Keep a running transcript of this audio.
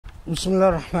Bismillah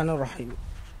ar-Rahman ar-Rahim.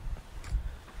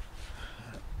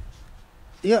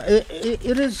 Yeah,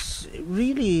 it is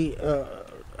really,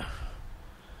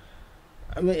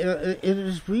 it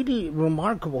is really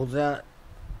remarkable that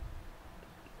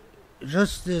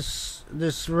just this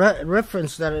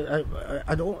reference that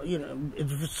I don't,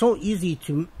 it's so easy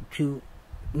to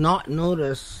not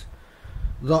notice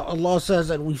that Allah says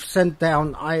that we've sent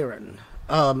down iron,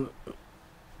 and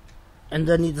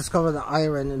then you discover that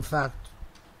iron, in fact,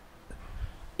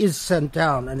 is sent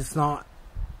down and it's not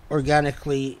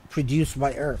organically produced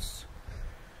by earth.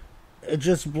 It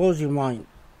just blows your mind.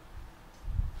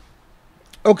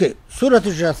 Okay, Surah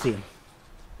Al-Jathiyah.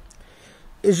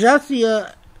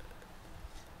 Al-Jathiyah,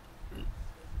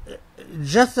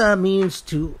 Jatha means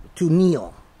to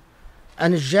kneel,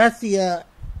 and Al-Jathiyah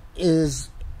is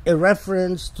a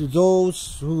reference to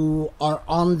those who are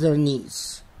on their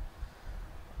knees.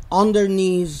 On their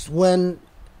knees when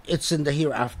it's in the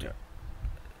hereafter.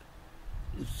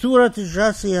 Surah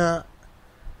Al-Jathiyah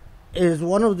is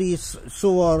one of these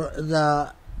surah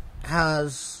that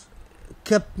has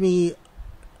kept me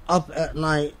up at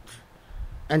night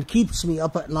and keeps me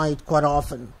up at night quite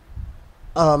often,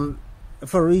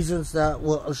 for reasons that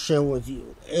I'll share with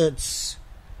you.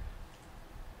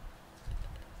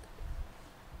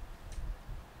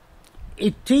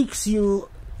 It takes you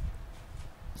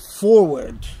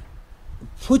forward,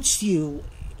 puts you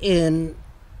in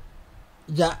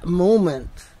that moment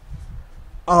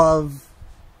of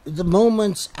the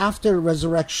moments after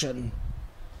resurrection,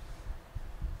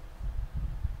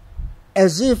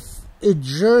 as if a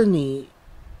journey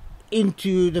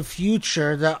into the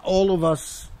future that all of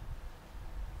us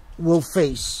will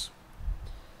face,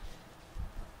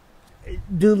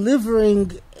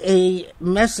 delivering a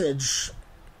message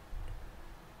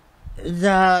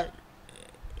that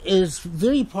is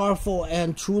very powerful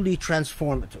and truly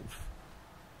transformative.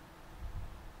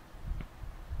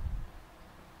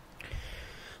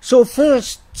 So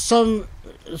first, some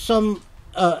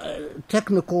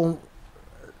technical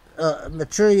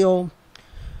material.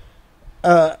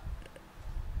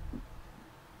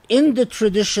 In the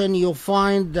tradition, you'll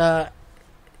find that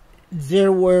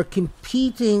there were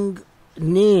competing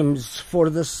names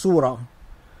for the surah.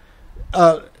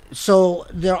 So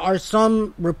there are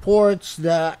some reports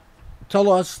that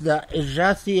tell us that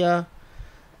Al-Jathiyah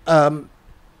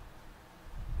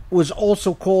was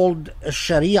also called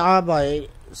Sharia by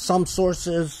some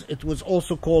sources. It was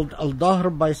also called Al-Dahr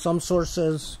by some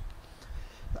sources.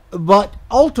 But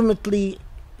ultimately,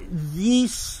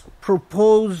 these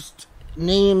proposed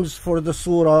names for the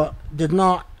surah did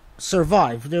not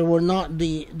survive. They were not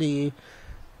the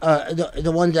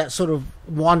one that sort of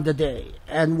won the day.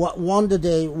 And what won the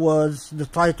day was the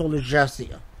title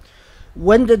Al-Jathiyah.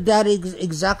 When did that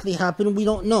exactly happen? We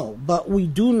don't know. But we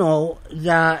do know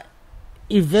that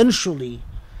eventually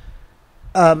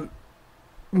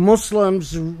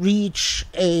Muslims reach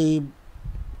a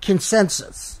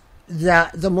consensus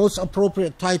that the most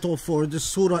appropriate title for the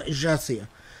surah is Jathiyah.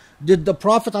 Did the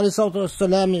Prophet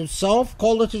ﷺ himself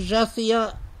call it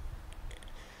Jathiyah?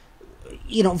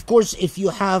 Of course, if you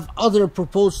have other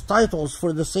proposed titles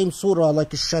for the same surah,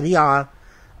 like Sharia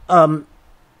and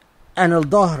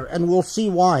Al-Dahr, and we'll see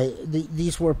why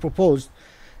these were proposed,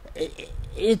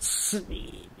 it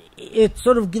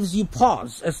sort of gives you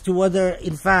pause as to whether,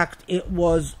 in fact, it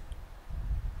was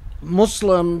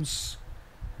Muslims,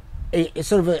 a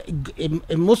sort of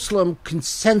a Muslim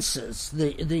consensus,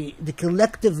 the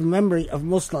collective memory of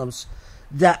Muslims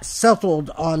that settled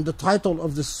on the title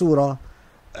of the surah,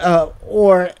 so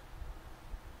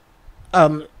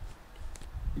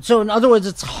in other words,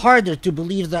 it's harder to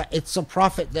believe that it's a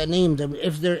prophet that named them,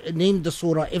 if they named the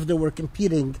surah, if there were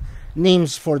competing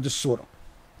names for the surah.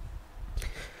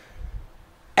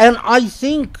 And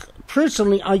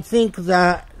personally, I think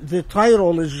that the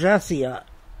title Al-Jathiyah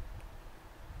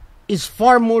is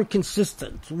far more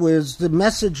consistent with the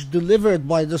message delivered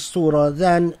by the surah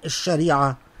than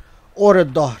Sharia or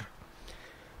Al-Dahr.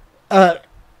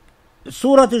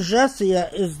 Surah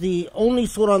Al-Jathiyah is the only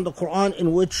surah in the Quran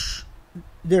in which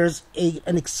there's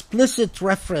an explicit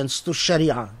reference to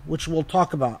Sharia, which we'll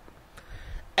talk about.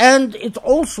 And it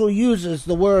also uses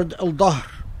the word Al-Dahr,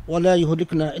 وَلَا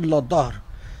يُهْلِكْنَا إِلَّا الدَّهْرِ.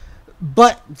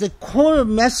 But the core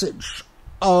message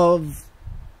of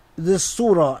this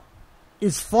surah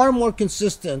is far more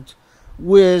consistent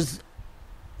with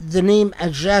the name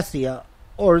Al-Jathiyah,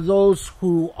 or those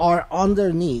who are on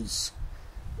their knees,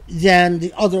 than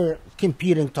the other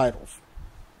competing titles.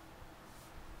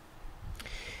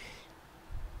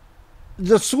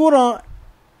 The surah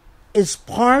is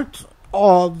part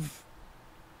of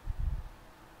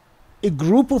a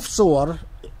group of surah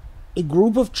a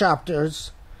group of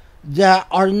chapters that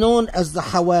are known as the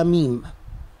Hawamim.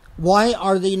 Why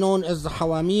are they known as the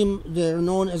Hawamim? They're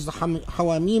known as the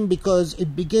Hawamim because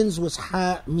it begins with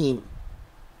Ha-Mim.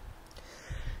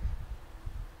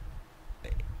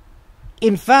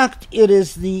 In fact, it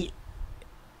is the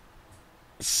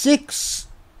 6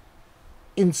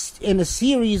 in a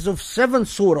series of 7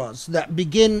 surahs that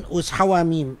begin with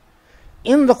Hawamim.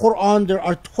 In the Quran, there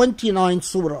are 29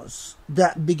 surahs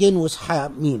that begin with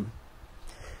Hamim.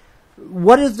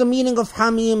 What is the meaning of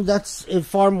Hamim?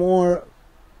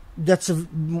 That's a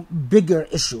bigger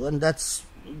issue, and that's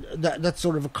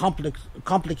sort of a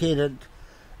complicated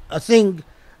thing.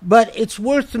 But it's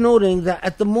worth noting that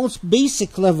at the most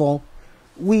basic level,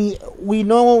 we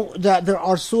know that there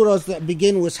are surahs that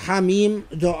begin with Hamim,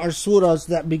 there are surahs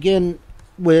that begin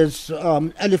with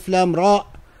Alif Lam Ra,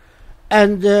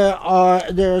 and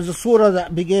there is a surah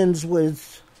that begins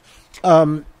with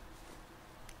Noon.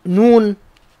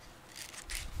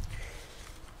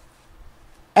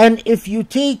 And if you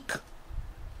take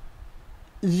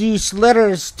these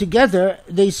letters together,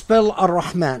 they spell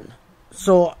Ar-Rahman.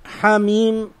 So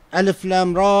Hamim, Alif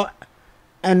Lam Ra,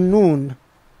 and Noon,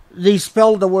 they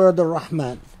spell the word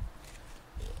Ar-Rahman.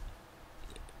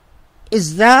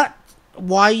 Is that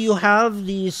why you have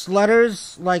these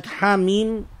letters like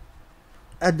Hamim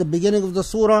at the beginning of the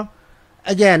surah?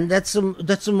 Again, that's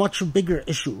a much bigger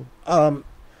issue. To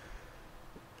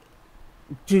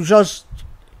just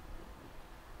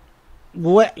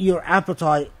whet your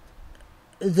appetite,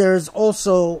 there's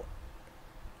also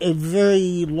a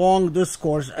very long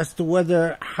discourse as to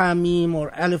whether Hamim or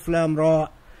Alif Lam Ra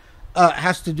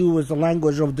has to do with the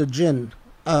language of the jinn,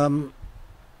 and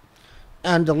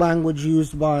the language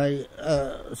used by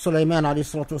Sulaiman alayhi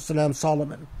salatu wasalam,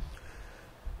 Solomon.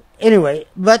 Anyway,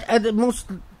 but at the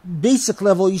most basic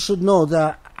level, you should know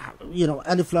that,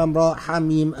 Alif Lam Ra,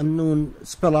 Hamim, and Noon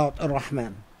spell out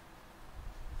Ar-Rahman.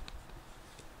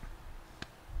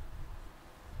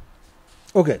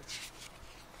 Okay.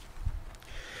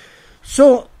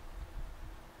 So,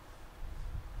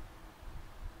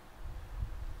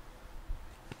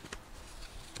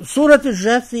 Surah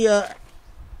Al-Jathiyah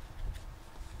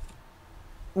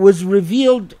was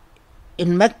revealed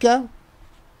in Mecca.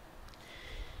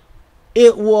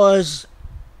 It was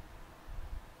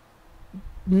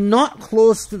not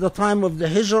close to the time of the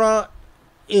Hijrah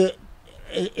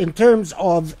in terms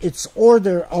of its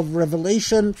order of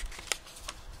revelation.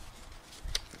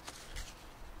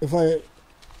 If I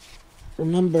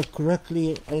remember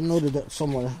correctly, I noted that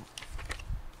somewhere.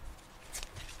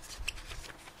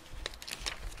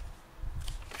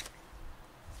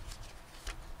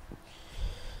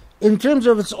 In terms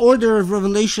of its order of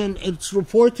revelation, it's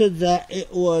reported that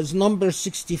it was number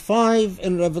 65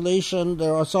 in Revelation.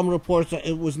 There are some reports that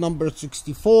it was number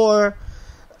 64.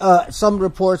 Some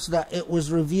reports that it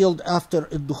was revealed after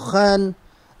Ad-Dukhan.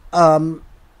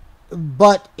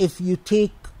 But if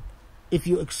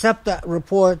you accept that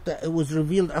report that it was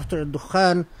revealed after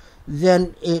Ad-Dukhan,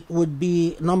 then it would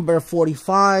be number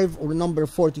 45 or number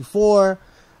 44.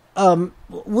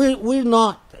 We're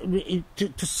not,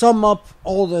 to sum up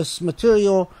all this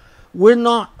material, we're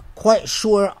not quite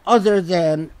sure, other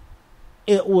than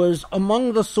it was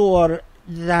among the surah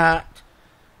that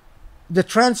the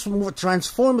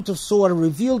transformative surah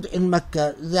revealed in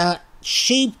Mecca that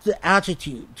shaped the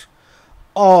attitude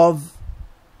of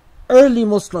early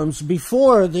Muslims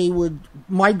before they would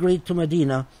migrate to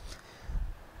Medina.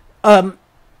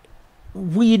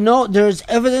 We know there's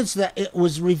evidence that it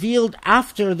was revealed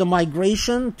after the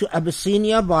migration to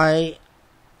Abyssinia by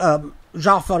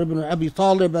Ja'far ibn Abi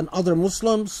Talib and other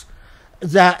Muslims,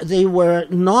 that they were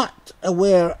not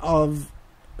aware of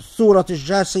Surah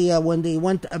Al-Jathiyah when they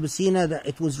went to Abyssinia, that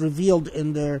it was revealed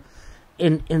in their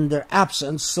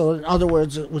absence. So in other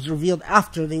words, it was revealed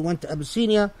after they went to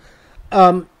Abyssinia.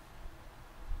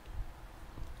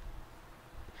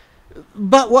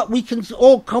 But what we can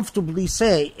all comfortably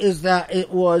say is that it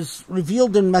was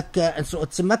revealed in Mecca, and so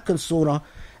it's a Meccan surah.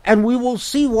 And we will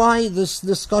see why this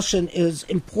discussion is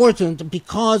important,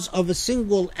 because of a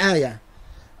single ayah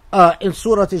in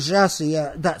Surah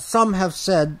Al-Jathiyah that some have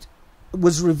said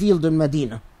was revealed in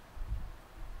Medina.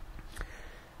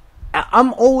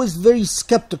 I'm always very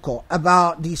skeptical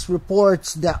about these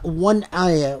reports that one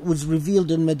ayah was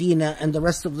revealed in Medina and the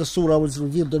rest of the surah was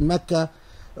revealed in Mecca.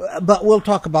 But we'll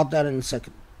talk about that in a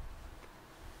second.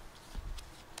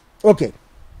 Okay.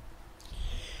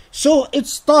 So it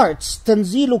starts,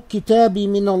 تنزيل الكتاب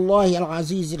من الله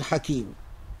العزيز الحكيم.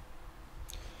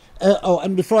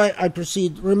 And before I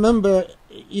proceed, remember,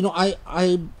 I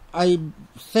I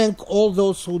thank all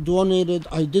those who donated.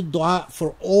 I did dua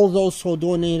for all those who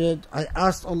donated. I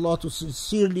asked Allah to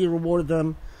sincerely reward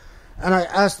them. And I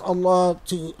asked Allah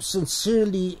to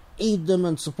sincerely aid them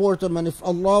and support them. And if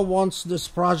Allah wants this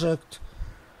project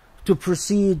to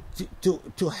proceed,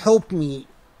 to help me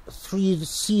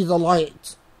see the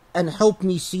light and help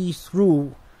me see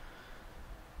through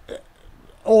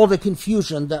all the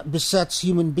confusion that besets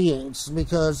human beings,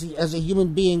 because as a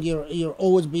human being you're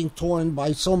always being torn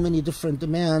by so many different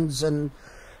demands and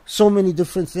so many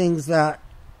different things that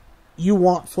you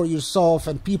want for yourself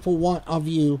and people want of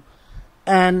you,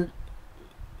 and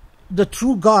the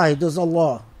true guide is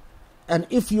Allah. And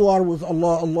if you are with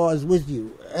Allah, Allah is with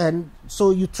you. And so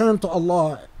you turn to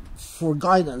Allah for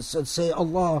guidance and say,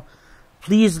 Allah,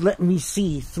 please let me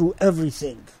see through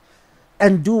everything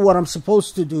and do what I'm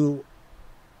supposed to do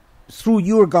through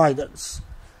your guidance.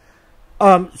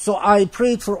 So I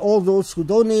prayed for all those who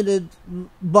donated,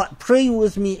 but pray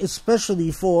with me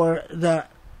especially for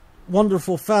that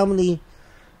wonderful family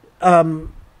who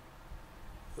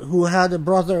had a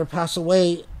brother pass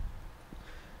away,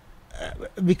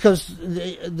 because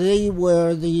they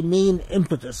were the main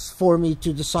impetus for me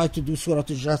to decide to do Surah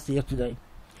Al-Jathiyah today.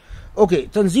 Okay,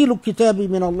 تنزيل الكتاب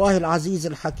من الله العزيز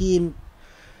الحكيم.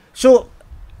 So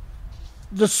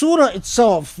the surah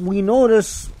itself, we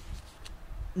notice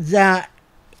that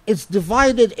it's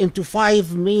divided into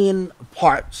 5 main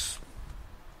parts.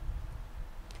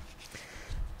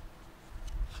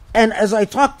 And as I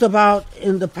talked about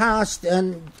in the past,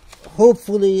 and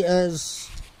hopefully as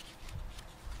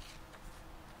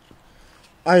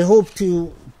I hope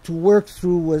to work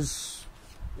through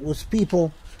with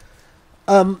people,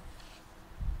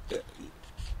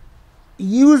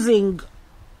 using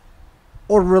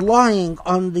or relying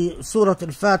on the Surah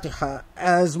Al-Fatiha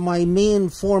as my main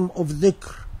form of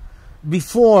dhikr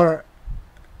before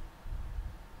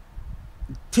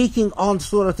taking on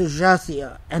Surah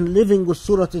Al-Jathiyah and living with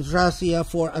Surah Al-Jathiyah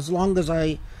for as long as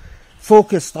I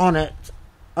focused on it,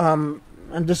 and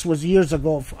this was years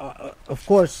ago, of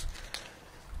course.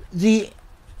 The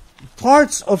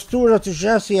parts of Surah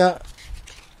Al-Jathiyah,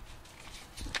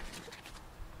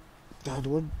 God,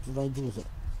 what did I do with it?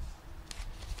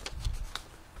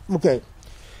 Okay,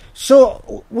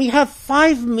 so we have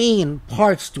 5 main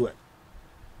parts to it.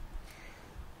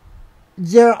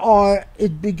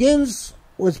 It begins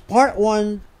with part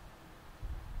 1,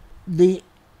 the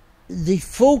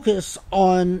focus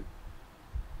on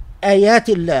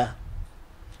Ayatillah.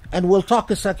 And we'll talk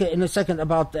in a second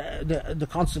about the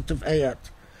concept of ayat.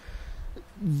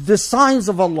 The signs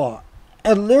of Allah,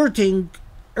 alerting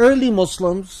early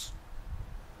Muslims,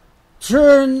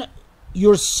 turn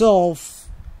yourself,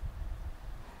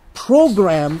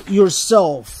 program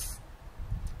yourself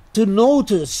to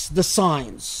notice the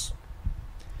signs.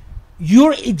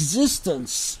 Your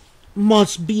existence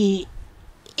must be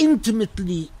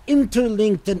intimately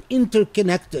interlinked and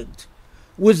interconnected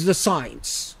with the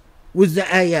signs, with the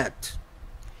ayat.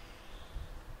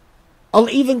 I'll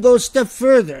even go a step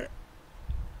further.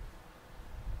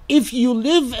 If you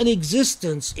live an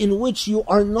existence in which you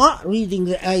are not reading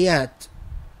the ayat,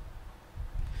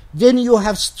 then you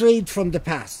have strayed from the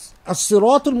path.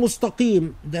 As-Sirat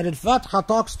al-Mustaqim that Al-Fatiha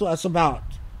talks to us about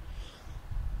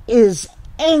is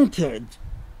anchored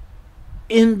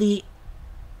in the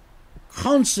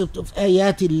concept of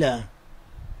ayatillah,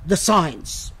 the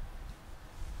signs.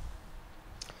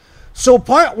 So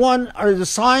part 1 are the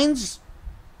signs.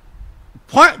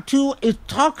 Part 2, it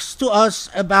talks to us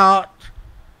about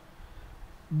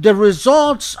the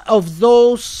results of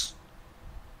those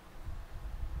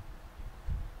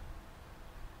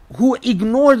who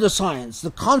ignore the signs,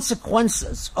 the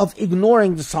consequences of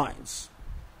ignoring the signs.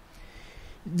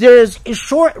 There is a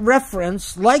short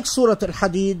reference, like Surah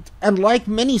Al-Hadid, and like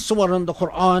many surah in the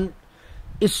Quran,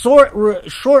 a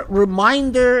short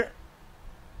reminder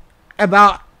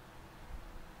about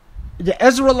the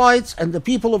Israelites and the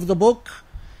people of the book.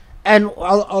 And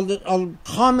I'll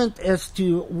comment as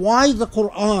to why the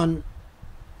Quran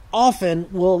often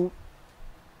will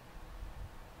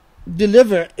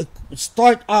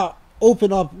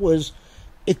open up with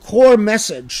a core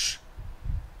message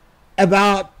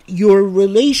about your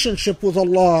relationship with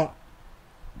Allah,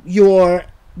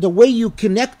 the way you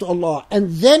connect to Allah, and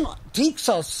then takes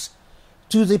us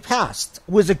to the past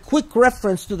with a quick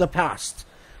reference to the past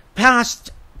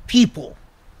people.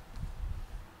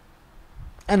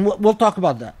 And we'll talk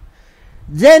about that.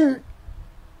 Then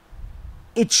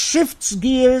it shifts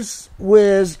gears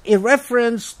with a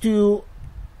reference to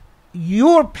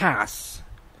your path,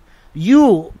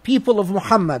 you, people of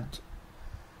Muhammad,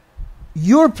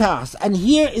 your path. And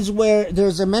here is where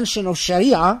there's a mention of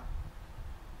Sharia,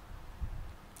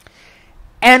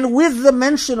 And with the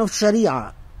mention of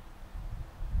Sharia,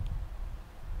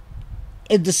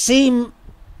 in the same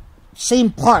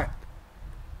part,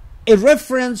 a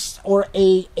reference or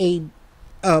a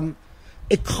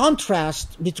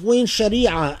contrast between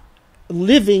Sharia,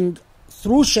 living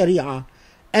through Sharia,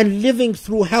 and living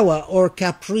through hawa or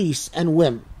caprice and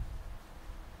whim.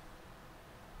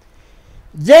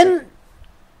 Then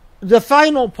the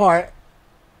final part,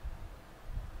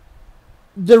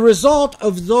 the result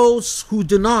of those who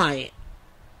deny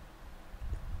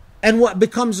and what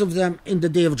becomes of them in the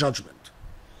Day of Judgment.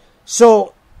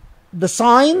 So the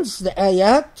signs, the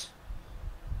ayat,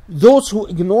 those who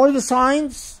ignore the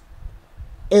signs,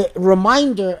 a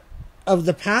reminder of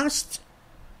the past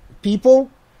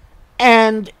people,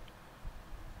 and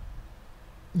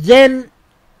then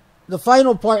the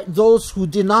final part, those who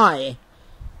deny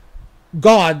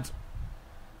God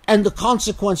and the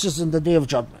consequences in the Day of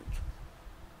Judgment.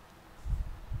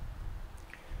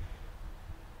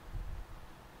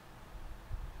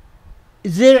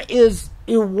 There is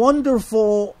a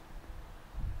wonderful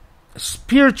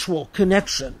spiritual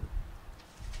connection,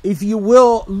 if you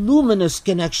will, luminous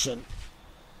connection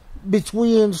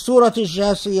between Surah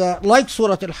Al-Jathiyah, like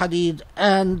Surah Al-Hadid,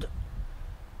 and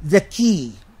the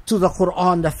key to the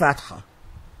Quran, the Fatiha.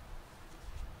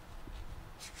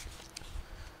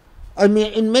 I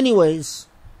mean, in many ways,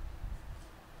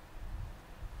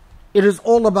 it is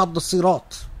all about the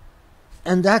Sirat.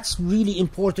 And that's really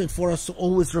important for us to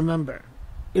always remember.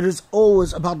 It is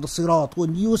always about the Sirat.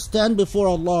 When you stand before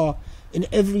Allah in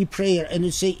every prayer and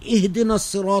you say, Ihdina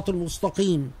Sirat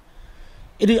al-Mustaqim,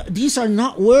 these are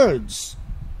not words.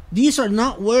 These are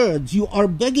not words. You are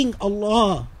begging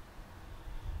Allah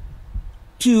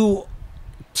to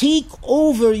take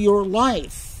over your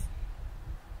life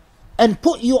and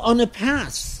put you on a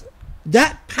path.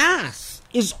 That path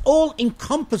is all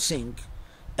encompassing,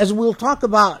 as we'll talk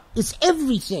about. It's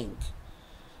everything.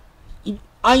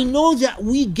 I know that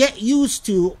we get used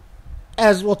to,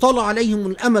 as وَطَلَ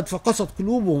عَلَيْهِمُ الْأَمَدْ فَقَصَتْ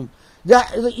قُلُوبُهُم, that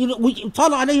طَلَ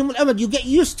عَلَيْهِمُ الْأَمَدْ, you get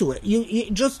used to it.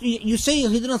 You say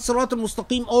اهدنا الصراط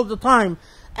المستقيم all the time,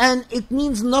 and it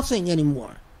means nothing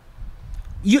anymore.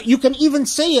 You can even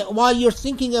say it while you're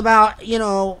thinking about,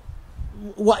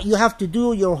 what you have to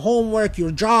do, your homework, your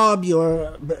job,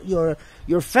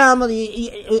 your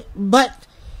family. But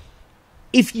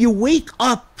if you wake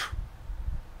up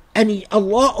and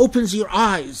Allah opens your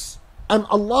eyes and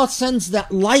Allah sends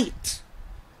that light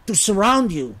to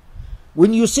surround you,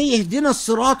 when you say Ihdina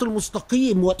Sirat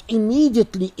al-Mustaqim, what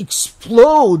immediately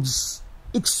explodes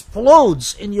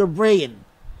in your brain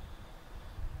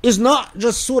is not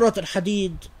just Surah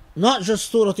Al-Hadid, not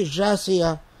just Surah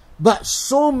Al-Jathiyah, but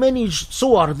so many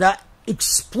surah that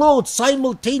explode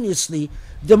simultaneously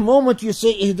the moment you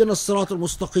say Ihdina Sirat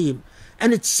al-Mustaqim.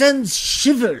 And it sends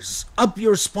shivers up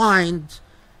your spine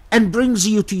and brings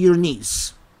you to your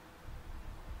knees,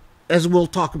 as we'll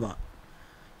talk about.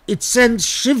 It sends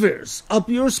shivers up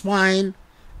your spine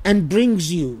and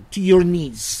brings you to your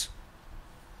knees.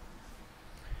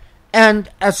 And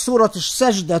as Surah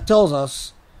Al-Sajdah tells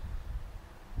us,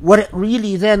 what it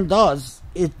really then does,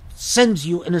 it sends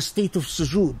you in a state of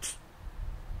sujood.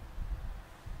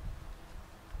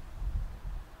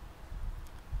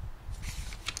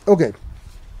 Okay.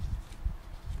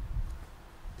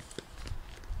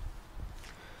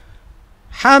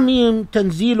 حاميم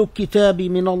تنزيل الكتاب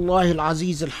من الله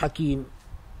العزيز الحكيم.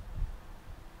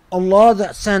 Allah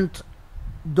that sent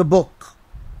the book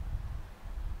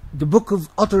of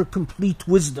utter complete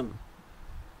wisdom.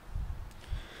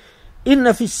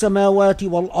 إن في السماوات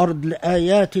والأرض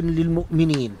لآيات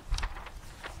للمؤمنين.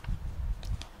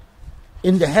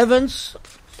 In the heavens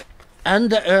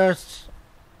and the earth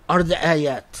are the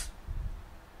ayat.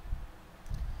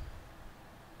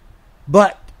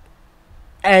 But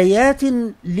آيات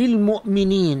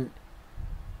للمؤمنين,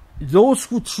 those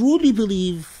who truly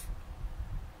believe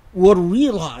will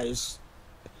realize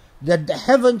that the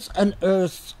heavens and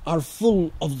earth are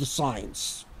full of the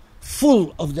signs,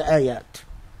 full of the ayat.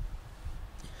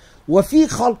 وفي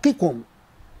خلقكم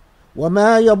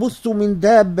وما يبث من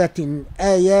دابة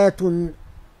آيات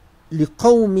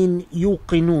لقوم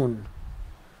يوقنون.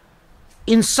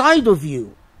 Inside of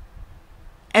you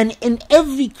and in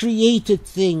every created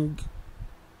thing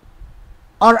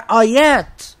are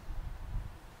ayat,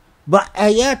 but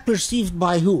ayat perceived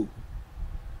by who?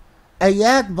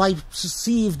 Ayat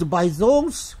perceived by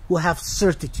those who have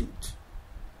certitude.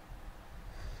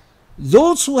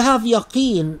 Those who have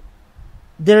yaqeen,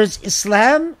 there is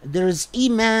Islam, there is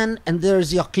Iman, and there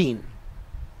is yaqeen.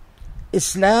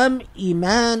 Islam,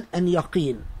 Iman, and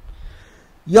yaqeen.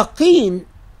 Yaqeen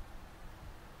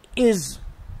is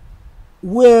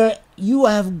where you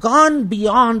have gone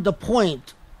beyond the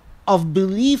point of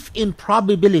belief in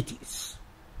probabilities.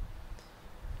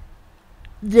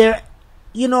 I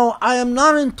am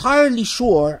not entirely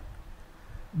sure,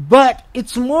 but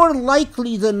it's more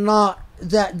likely than not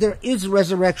that there is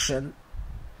resurrection.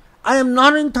 I am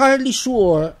not entirely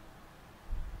sure,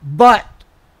 but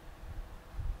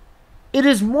it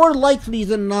is more likely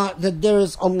than not that there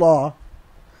is Allah.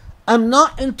 I'm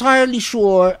not entirely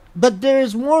sure, but there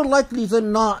is more likely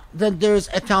than not that there is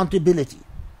accountability.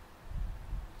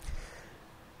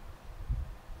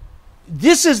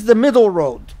 This is the middle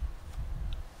road.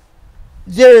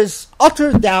 There is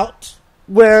utter doubt,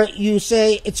 where you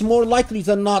say it's more likely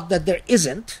than not that there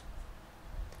isn't.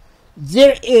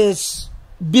 There is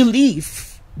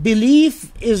belief.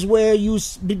 Belief is where you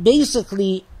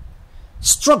basically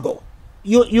struggle.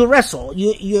 You wrestle.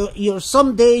 You're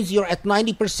some days you're at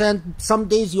 90%, some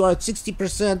days you are at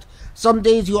 60%, some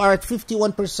days you are at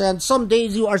 51%, some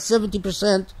days you are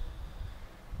 70%.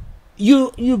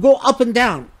 You go up and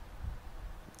down.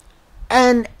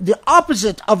 And the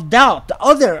opposite of doubt, the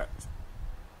other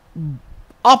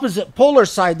opposite polar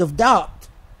side of doubt,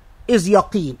 is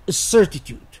yaqeen, is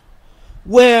certitude,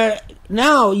 where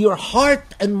now your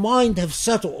heart and mind have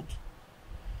settled,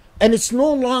 and it's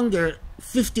no longer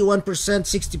 51%,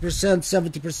 60%,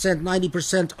 70%,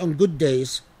 90% on good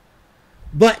days,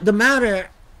 but the matter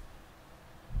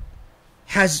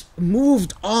has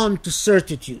moved on to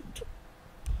certitude.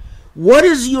 What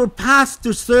is your path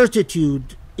to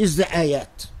certitude is the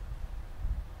ayat.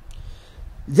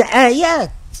 The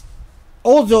ayat,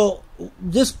 although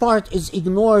this part is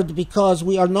ignored because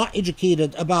we are not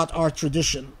educated about our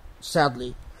tradition,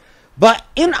 sadly, but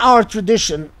in our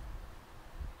tradition,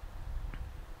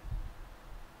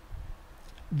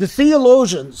 the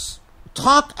theologians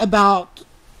talk about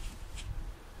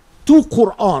two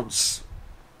Qur'ans.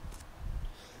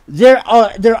 There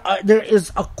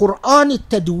is a Qur'an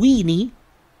al-Tadwini,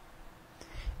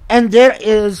 and there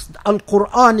is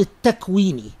Al-Qur'an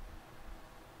al-Takwini.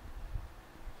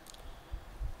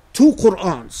 Two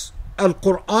Qur'ans,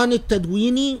 Al-Qur'an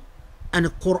al-Tadwini and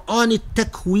Al-Qur'an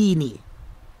al-Takwini.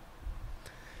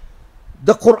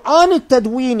 The Qur'an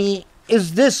al-Tadwini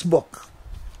is this book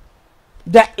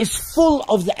that is full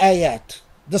of the ayat,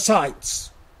 the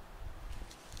signs.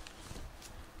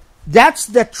 That's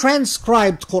the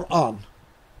transcribed Qur'an.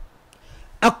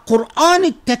 Al-Qur'an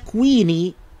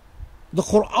al-Takwini, the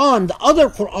Qur'an, the other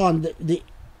Qur'an,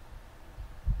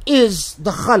 is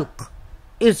the khalq,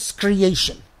 is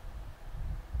creation.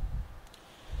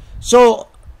 So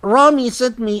Rami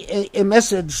sent me a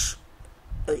message.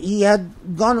 He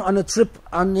had gone on a trip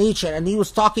on nature, and he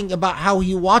was talking about how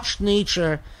he watched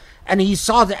nature and he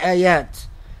saw the ayat.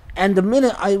 And the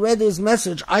minute I read his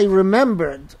message, I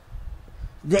remembered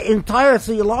the entire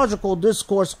theological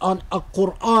discourse on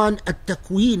Al-Qur'an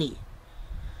al-Takwini.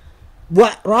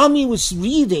 What Rami was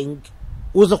reading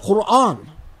was a Qur'an,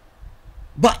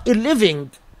 but a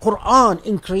living Qur'an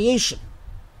in creation.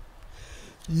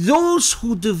 Those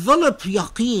who develop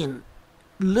yaqeen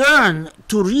learn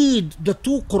to read the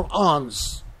two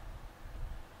Qur'ans,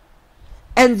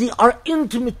 and they are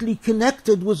intimately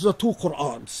connected with the two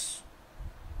Qur'ans.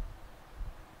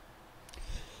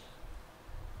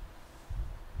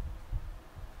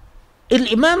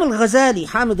 Imam al-Ghazali,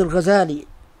 Hamid al-Ghazali,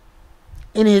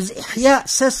 in his Ihya,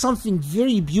 says something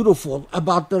very beautiful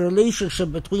about the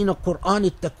relationship between a Qur'an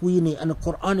al-Takwini and a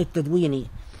Qur'an al-Tadwini,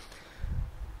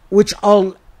 which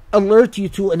I'll alert you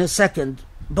to in a second,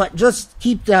 but just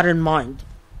keep that in mind.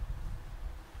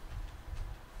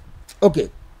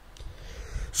 Okay.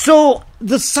 So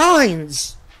the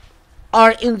signs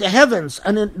are in the heavens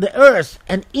and in the earth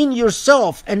and in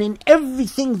yourself and in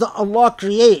everything that Allah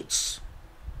creates.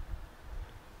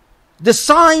 The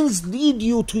signs lead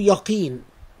you to yaqeen,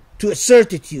 to a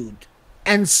certitude,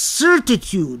 and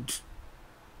certitude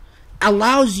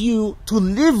allows you to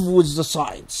live with the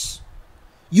signs.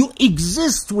 You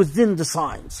exist within the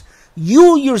signs.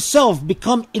 You yourself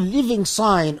become a living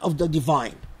sign of the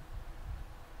divine.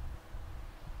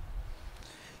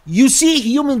 You see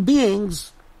human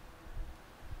beings,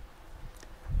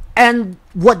 and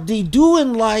what they do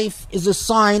in life is a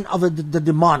sign of the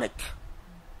demonic.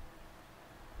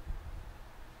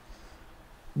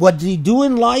 What they do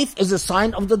in life is a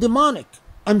sign of the demonic.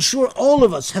 I'm sure all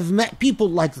of us have met people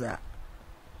like that.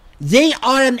 They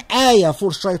are an ayah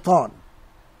for shaitan.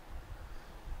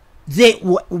 The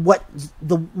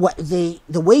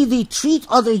way they treat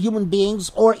other human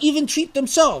beings, or even treat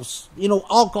themselves,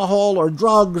 alcohol or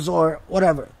drugs or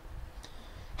whatever,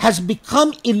 has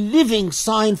become a living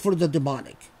sign for the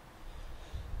demonic.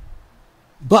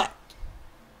 But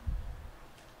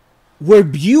where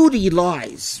beauty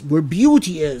lies, where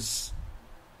beauty is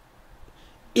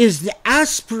the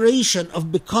aspiration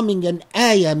of becoming an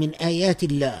ayah min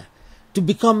ayatillah, to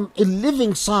become a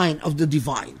living sign of the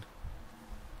divine,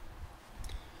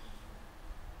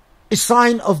 a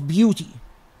sign of beauty.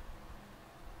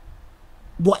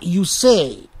 What you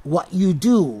say, what you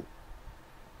do,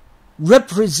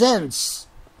 represents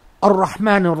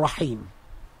Ar-Rahman Ar-Rahim.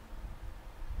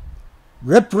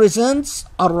 Represents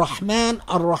Ar-Rahman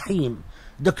Ar-Rahim,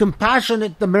 the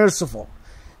compassionate, the merciful.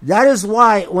 That is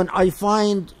why when I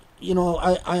find,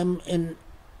 I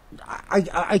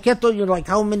can't tell you like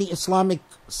how many Islamic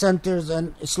centers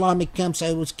and Islamic camps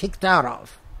I was kicked out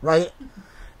of, right?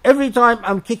 Every time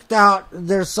I'm kicked out,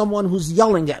 there's someone who's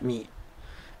yelling at me.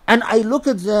 And I look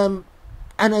at them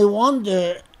and I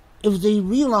wonder if they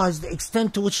realize the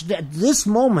extent to which at this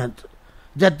moment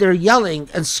that they're yelling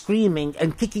and screaming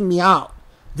and kicking me out,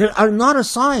 they are not a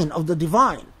sign of the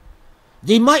divine.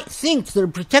 They might think they're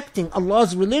protecting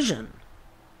Allah's religion.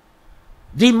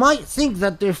 They might think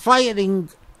that they're fighting,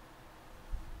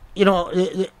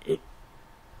 that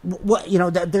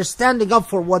they're standing up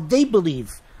for what they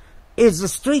believe is the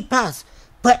straight path.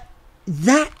 But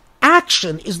that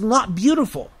action is not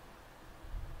beautiful.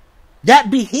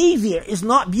 That behavior is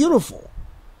not beautiful.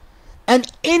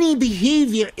 And any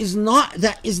behavior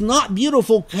that is not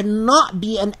beautiful cannot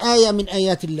be an ayah min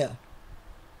ayatillah.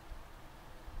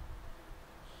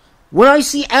 When I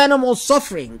see animals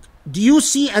suffering, do you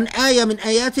see an ayah min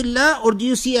ayatillah or do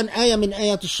you see an ayah min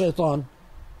ayat al-shaytan?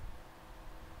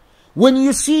 When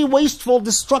you see wasteful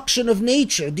destruction of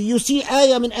nature, do you see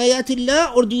ayah min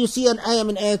ayatillah or do you see an ayah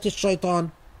min ayat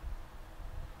al-shaytan?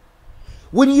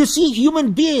 When you see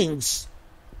human beings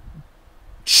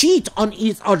cheat on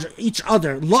each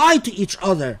other, lie to each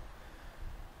other,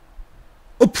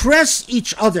 oppress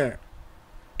each other,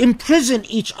 imprison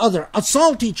each other,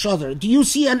 assault each other, do you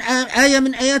see an ayah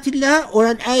min ayatillah or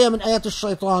an ayah min ayat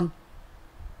al-shaytan?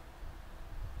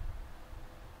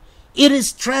 It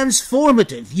is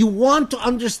transformative. You want to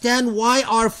understand why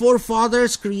our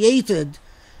forefathers created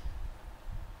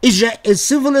a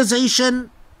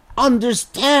civilization.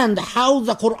 Understand how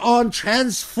the Quran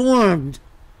transformed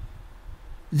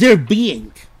their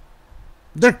being,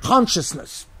 their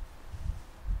consciousness.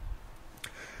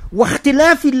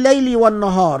 واختلاف الليل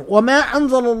والنهار وما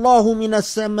أنزل الله من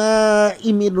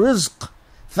السماء من رزق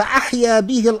فأحيا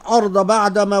به الأرض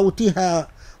بعد موتها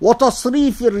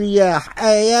وتصريف الرياح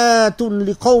آيات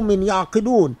لقوم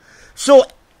يعقلون. So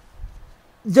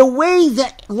the way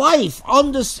that life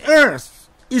on this earth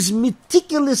is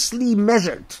meticulously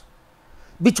measured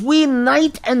between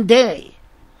night and day,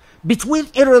 between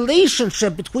a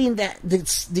relationship between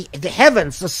the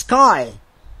heavens, the sky,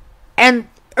 and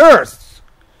earth.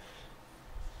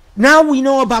 Now we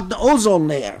know about the ozone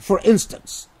layer, for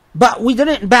instance, but we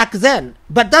didn't back then.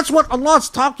 But that's what Allah's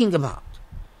talking about.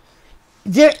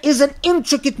 There is an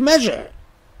intricate measure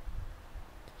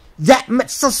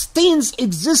that sustains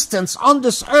existence on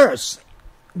this earth.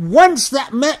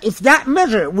 If that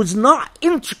measure was not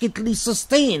intricately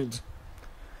sustained,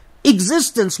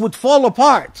 existence would fall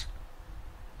apart.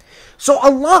 So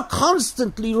Allah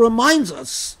constantly reminds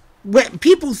us. When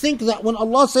people think that when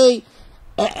Allah say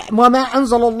وَمَا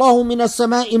أَنزَلَ اللَّهُ مِنَ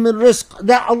السَّمَاءِ مِنْ رِزْقٍ,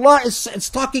 that Allah is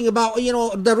talking about,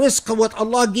 the risk, what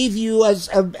Allah gave you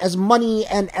as money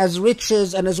and as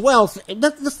riches and as wealth.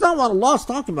 That's not what Allah is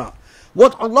talking about.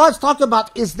 What Allah is talking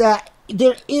about is that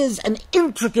there is an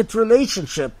intricate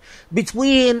relationship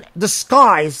between the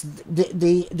skies,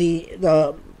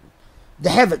 the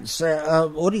heavens.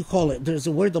 What do you call it? There's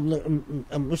a word I'm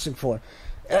looking for.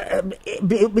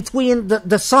 Between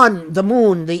the sun, the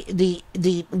moon, the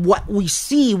what we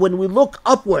see when we look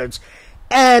upwards,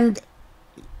 and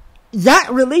that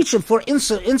relation, for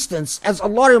instance, as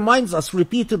Allah reminds us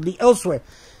repeatedly elsewhere,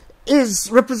 is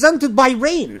represented by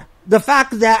rain. The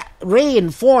fact that rain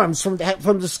forms in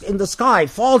the sky,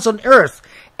 falls on earth,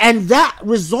 and that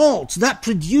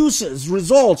produces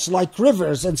results like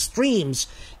rivers and streams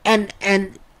and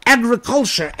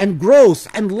agriculture and growth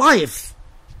and life.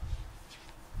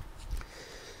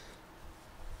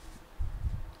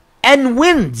 And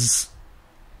winds.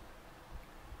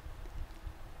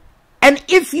 And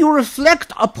if you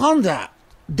reflect upon that,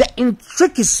 the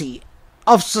intricacy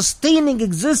of sustaining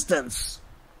existence,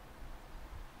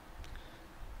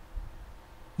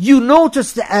 you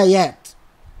notice the ayat.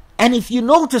 And if you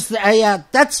notice the ayat,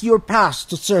 that's your path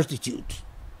to certitude.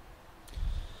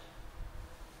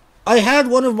 I had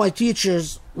one of my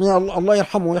teachers, may Allah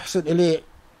yarhamu wa yahsin ilayh,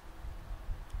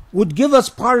 would give us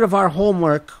part of our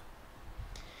homework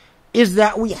is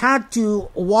that we had to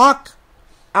walk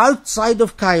outside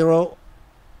of Cairo,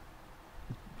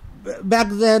 back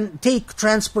then, take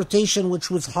transportation, which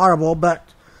was horrible, but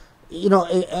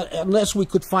unless we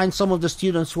could find some of the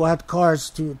students who had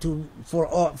cars for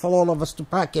all of us to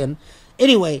pack in.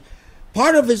 Anyway,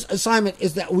 part of his assignment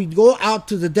is that we'd go out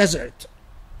to the desert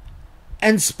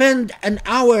and spend an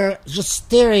hour just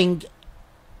staring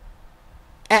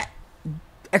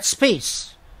at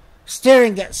space,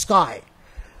 staring at sky.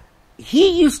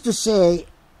 He used to say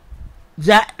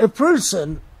that a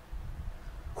person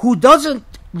who doesn't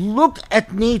look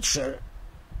at nature,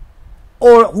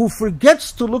 or who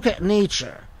forgets to look at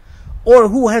nature, or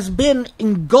who has been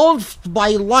engulfed by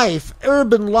life,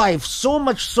 urban life, so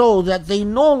much so that they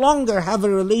no longer have a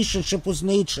relationship with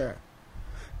nature,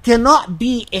 cannot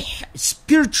be a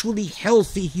spiritually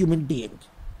healthy human being.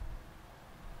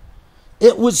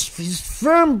 It was his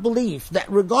firm belief that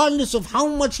regardless of how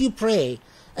much you pray,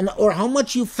 or how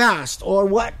much you fast,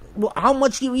 or how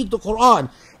much you read the Quran,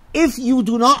 if you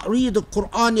do not read the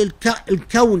Quran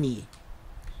al-Kawni,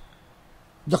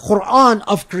 the Quran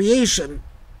of creation,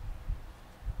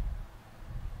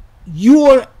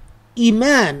 your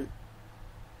iman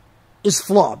is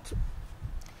flawed.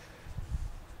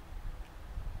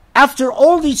 After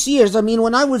all these years,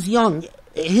 when I was young,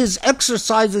 his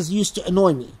exercises used to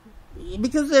annoy me,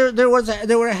 because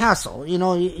they were a hassle.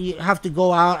 You have to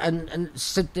go out and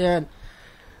sit there.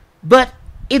 But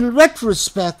in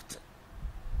retrospect,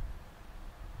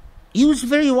 he was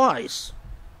very wise,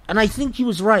 and I think he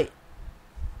was right.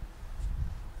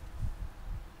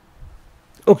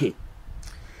 Okay.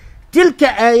 تلك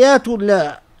آيات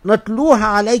الله نتلوها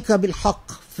عليك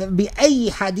بالحق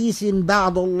فبأي حديث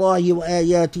بعد الله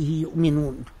وآياته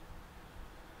يؤمنون.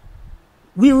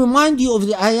 We remind you of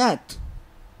the ayat.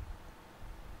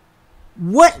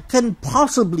 What can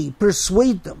possibly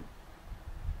persuade them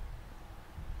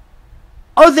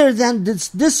other than this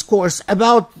discourse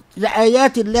about the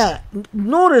ayat Allah?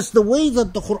 Notice the way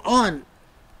that the Quran,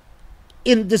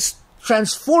 in this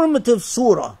transformative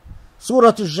surah, Surah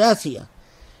Al-Jathiyah,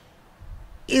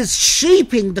 is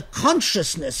shaping the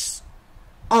consciousness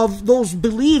of those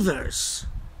believers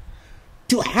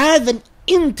to have an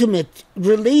intimate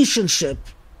relationship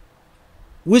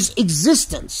with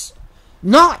existence,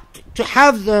 not to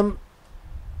have them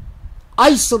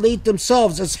isolate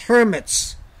themselves as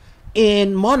hermits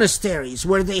in monasteries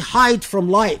where they hide from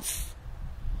life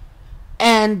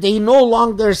and they no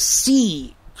longer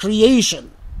see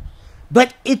creation,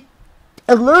 but it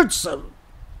alerts them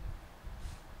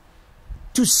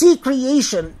to see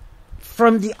creation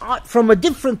from a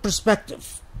different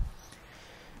perspective,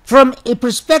 from a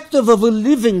perspective of a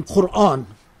living Quran.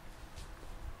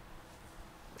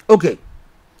 Okay.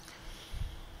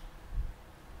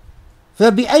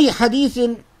 فبأي حديث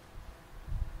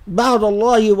بعد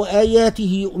الله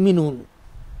وآياته يؤمنون.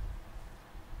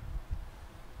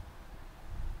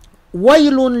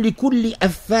 ويل لكل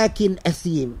أفاك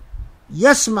أثيم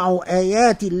يسمع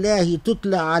آيات الله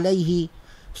تتلى عليه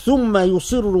ثم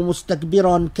يصر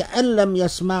مستكبرا كأن لم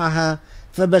يسمعها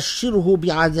فبشره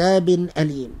بعذاب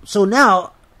أليم. So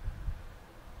now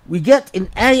we get in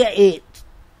Ayah 8,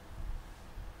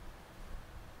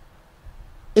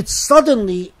 it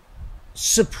suddenly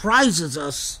surprises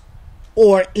us,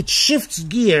 or it shifts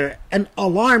gear and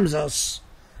alarms us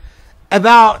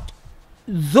about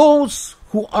those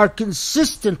who are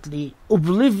consistently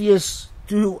oblivious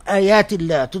to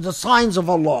ayatillah, to the signs of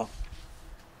Allah.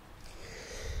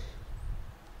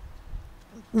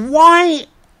 Why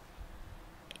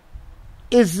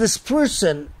is this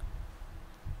person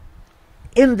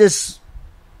in this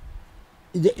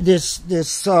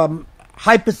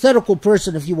hypothetical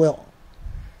person, if you will,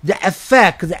 the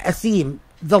afak, the athim,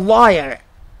 the liar,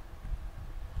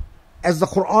 as the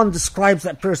Quran describes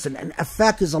that person, and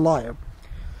afak is a liar.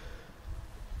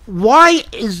 Why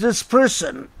is this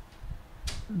person,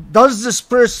 does this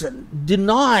person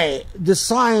deny the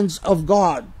signs of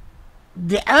God?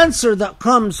 The answer that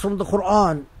comes from the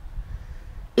Quran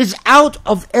is out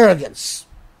of arrogance.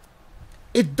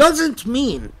 It doesn't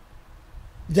mean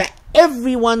that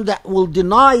everyone that will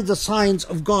deny the signs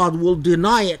of God will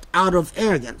deny it out of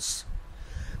arrogance.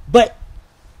 But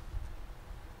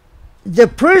the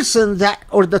person that,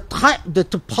 or the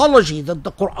typology that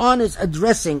the Quran is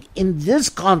addressing in this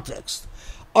context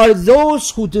are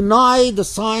those who deny the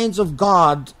signs of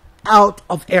God out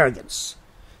of arrogance,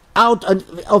 out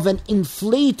of an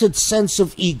inflated sense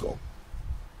of ego.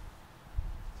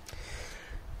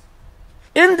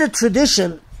 In the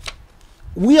tradition,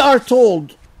 we are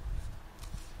told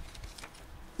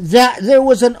that there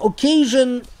was an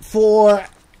occasion for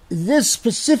this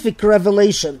specific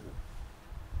revelation,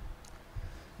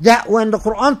 that when the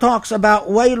Quran talks about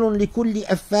وَيْلٌ لِكُلِّ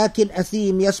أَفَّاكٍ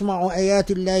أَثِيمٍ يَسْمَعُ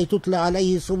آيَاتِ اللَّهِ تُتْلَى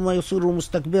عَلَيْهِ ثُمَّ يُصِرُّ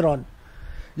مُسْتَكْبِرًا,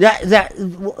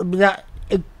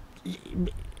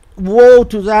 woe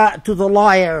to the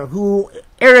liar who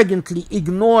arrogantly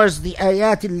ignores the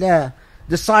ayat Allah,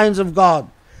 the signs of God.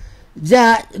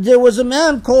 That there was a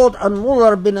man called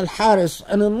An-Nudar bin al-Haris,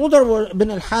 and An-Nudar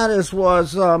bin al-Haris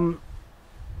was an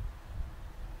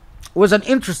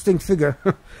interesting figure.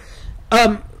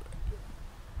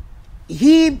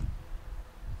 He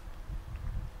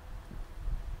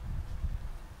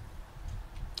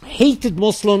hated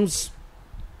Muslims,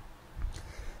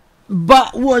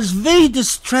 but was very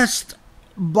distressed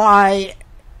by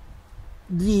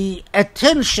the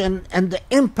attention and the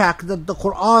impact that the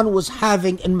Quran was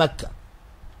having in Mecca.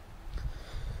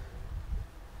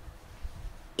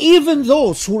 Even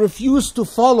those who refused to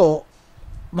follow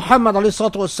Muhammad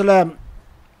ﷺ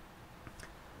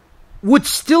would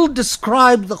still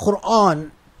describe the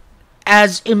Quran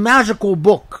as a magical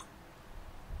book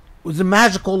with a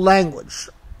magical language.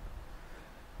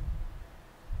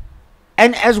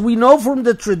 And as we know from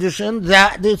the tradition,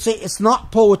 that they say it's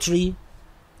not poetry,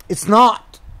 it's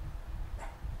not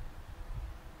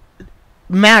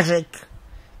magic,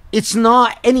 it's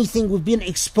not anything we've been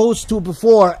exposed to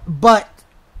before, but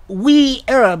we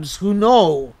Arabs who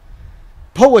know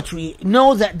poetry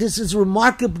know that this is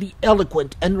remarkably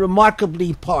eloquent and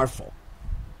remarkably powerful.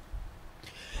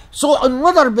 So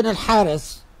An-Nadr bin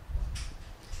al-Harith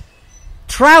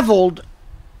traveled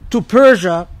to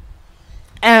Persia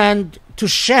and to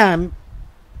Sham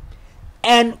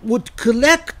and would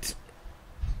collect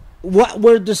what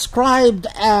were described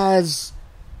as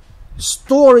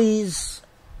stories,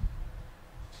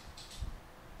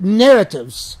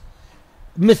 narratives,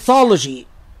 mythology,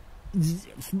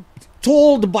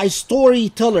 told by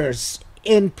storytellers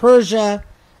in Persia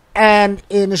and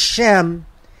in Sham,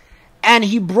 and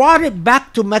he brought it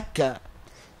back to Mecca,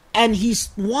 and he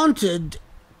wanted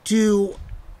to,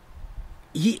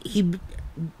 he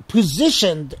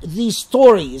positioned these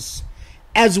stories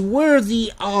as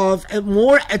worthy of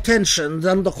more attention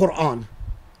than the Quran.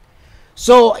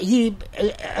 So he,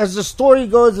 as the story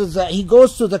goes, is that he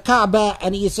goes to the Kaaba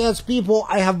and he says, people,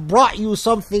 I have brought you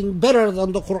something better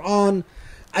than the Quran.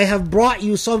 I have brought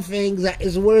you something that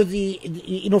is worthy,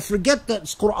 forget that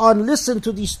Quran, listen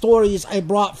to these stories I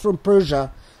brought from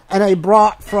Persia and I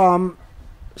brought from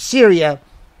Syria.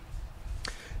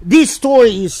 These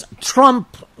stories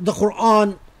trump the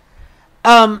Quran.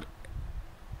 And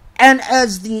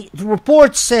as the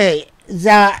reports say,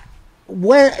 that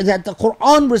the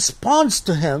Quran responds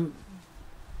to him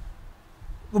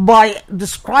by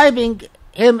describing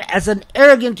him as an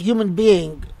arrogant human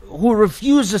being who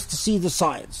refuses to see the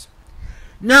signs.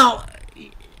 Now,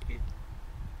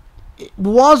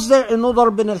 was there a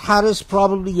Nadr bin al-Haris?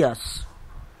 Probably yes.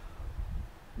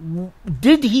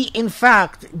 Did he in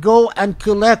fact go and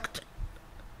collect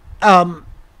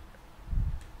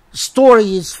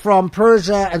stories from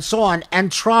Persia and so on and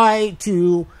try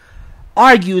to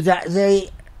argue that they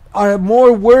are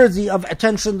more worthy of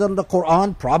attention than the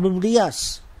Quran? Probably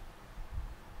yes.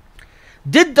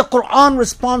 Did the Quran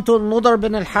respond to Nadr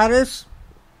bin al-Haris?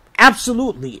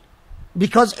 Absolutely,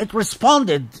 because it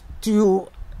responded to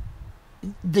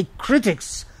the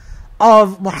critics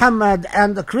of Muhammad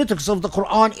and the critics of the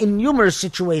Quran in numerous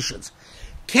situations.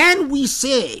 Can we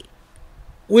say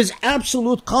with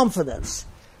absolute confidence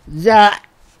that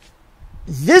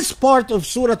this part of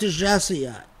Surah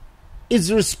Al-Jathiyah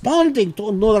is responding to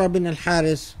Nadr bin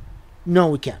al-Haris? No,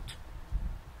 we can't.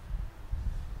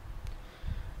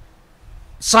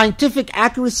 Scientific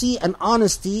accuracy and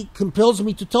honesty compels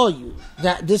me to tell you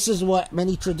that this is what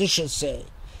many traditions say.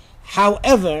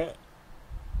 However,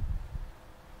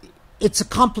 it's a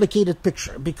complicated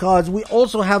picture because we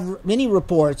also have many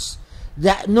reports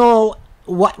that know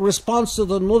what responds to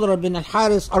the Nadr bin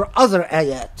al-Haris are other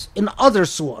ayat in other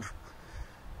surah.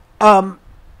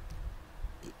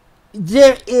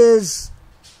 There is,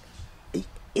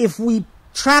 if we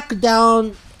track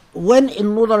down when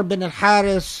Nadr bin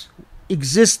al-Haris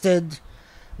existed,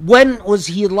 when was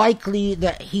he likely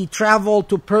that he traveled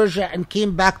to Persia and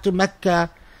came back to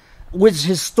Mecca with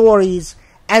his stories,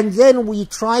 and then we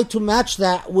try to match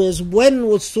that with when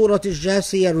was Surah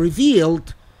Al-Jathiyah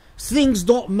revealed, things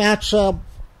don't match up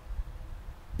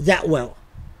that well.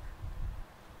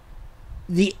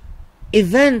 The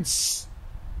events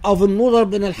of Nadr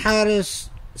bin al-Haris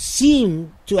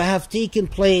seem to have taken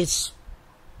place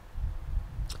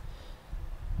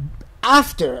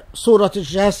after Surah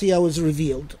Al-Jathiyah was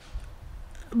revealed.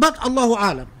 But Allahu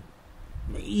Alam.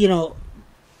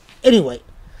 Anyway.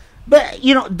 But,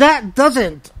 that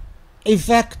doesn't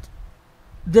affect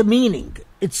the meaning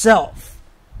itself,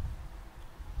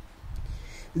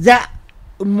 that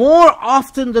more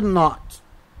often than not,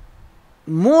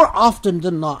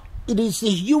 it is the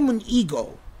human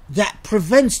ego that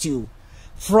prevents you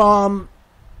from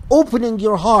opening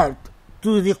your heart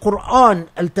to the Quran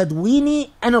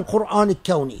al-Tadwini and al-Quran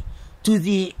al-Kawni, to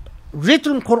the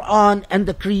written Quran and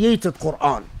the created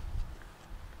Quran.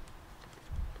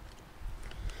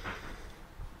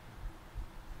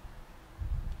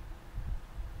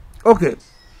 Okay.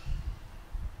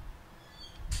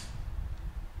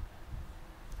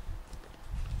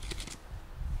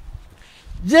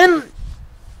 Then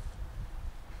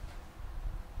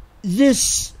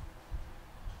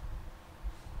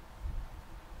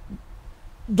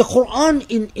the Quran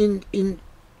in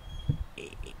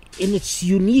its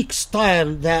unique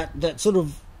style that sort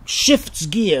of shifts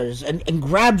gears and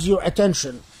grabs your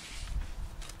attention.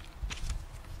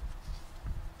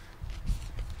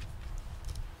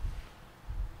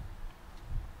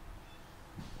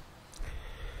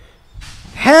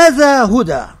 هذا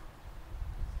هدى.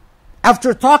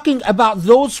 After talking about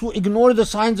those who ignore the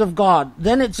signs of God,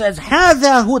 then it says,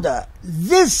 هذا هدى.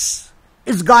 This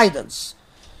is guidance.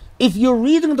 If you're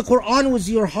reading the Quran with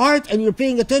your heart and you're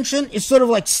paying attention, it sort of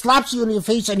like slaps you in your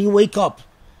face and you wake up.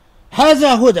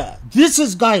 هذا هدى. This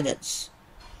is guidance.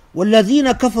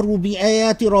 والذين كفروا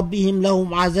بآيات ربهم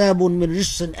لهم عذاب من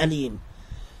رجس أليم.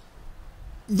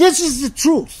 This is the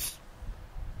truth.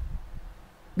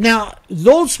 Now,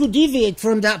 those who deviate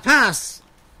from that path,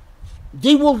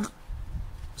 they will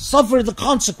suffer the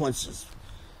consequences.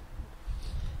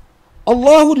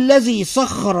 الله الذي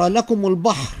سخر لكم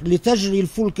البحر لتجري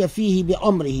الفلك فيه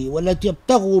بأمره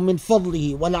ولتبتغوا من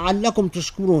فضله ولعلكم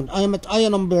تشكرون. I am at ayah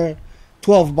number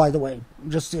 12, by the way,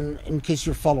 just in case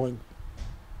you're following.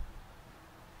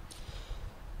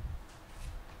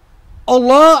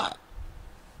 Allah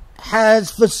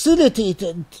has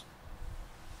facilitated,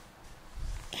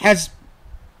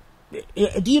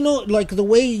 do you know, like the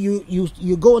way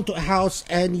you go into a house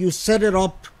and you set it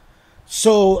up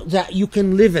so that you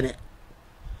can live in it.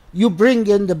 You bring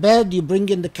in the bed, you bring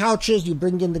in the couches, you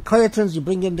bring in the curtains, you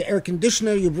bring in the air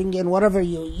conditioner, you bring in whatever,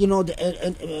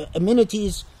 the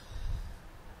amenities.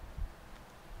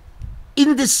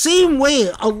 In the same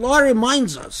way, Allah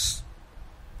reminds us,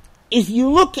 if you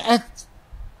look at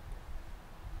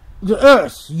the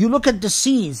earth, you look at the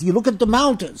seas, you look at the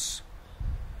mountains,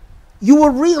 you will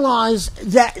realize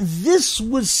that this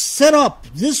was set up,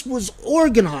 this was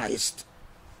organized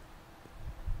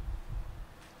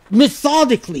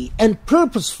methodically and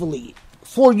purposefully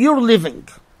for your living.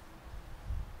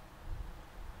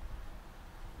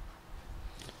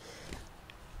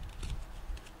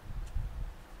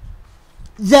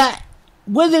 That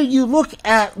whether you look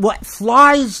at what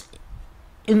flies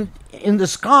in the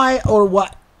sky or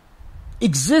what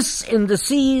exists in the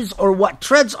seas or what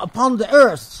treads upon the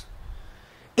earth,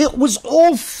 it was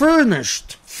all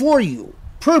furnished for you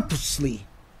purposely.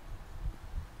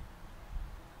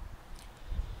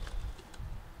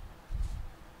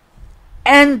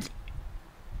 And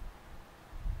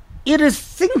it is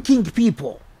thinking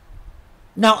people.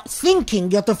 Now, thinking,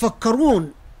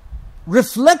 يتفكرون,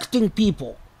 reflecting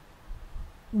people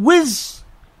with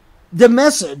the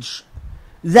message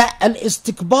that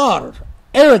al-istikbar,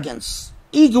 arrogance,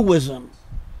 egoism,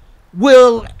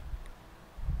 will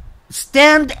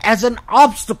stand as an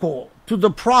obstacle to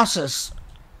the process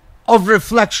of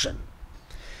reflection.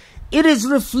 It is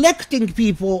reflecting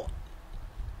people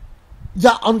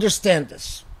that understand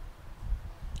this.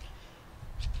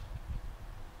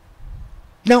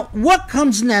 Now, what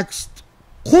comes next?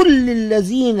 قُلْ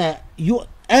لِلَّذِينَ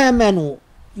آمَنُوا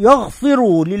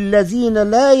يَغْفِرُوا لِلَّذِينَ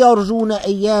لَا يَرْجُونَ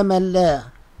أَيَّامَ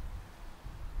اللَّهِ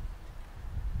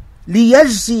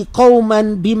لِيَجْزِي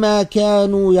قَوْمًا بِمَا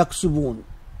كَانُوا يَكْسِبُونَ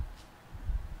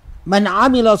من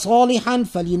عمل صالحا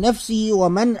فلنفسه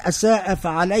ومن أساء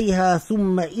فعليها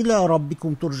ثم إلى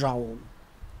ربكم ترجعون.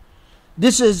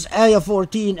 This is ayah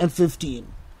 14 and 15.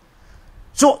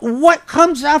 So what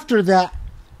comes after that?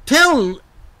 Tell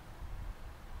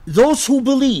those who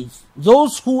believe,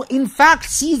 those who in fact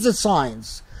see the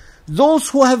signs, those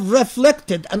who have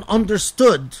reflected and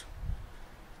understood,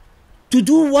 to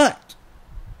do what?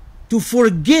 To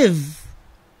forgive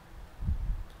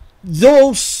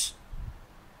those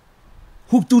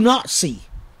who do not see,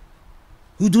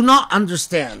 who do not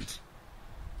understand.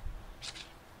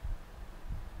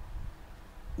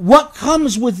 What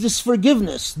comes with this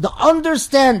forgiveness? The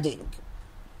understanding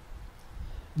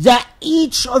that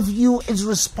each of you is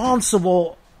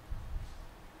responsible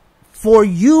for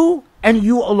you and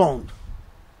you alone.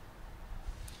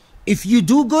 If you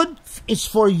do good, it's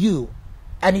for you.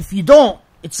 And if you don't,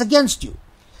 it's against you.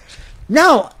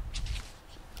 Now,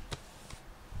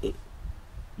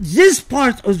 this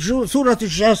part of Surah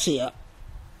Al-Jathiyah,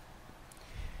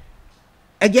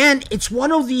 again, it's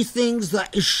one of these things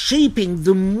that is shaping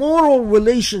the moral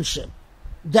relationship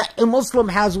that a Muslim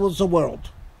has with the world.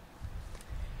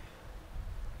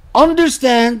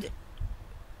 Understand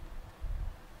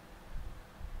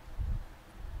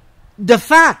the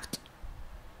fact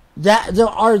that there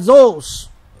are those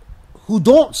who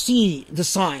don't see the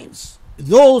signs,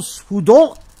 those who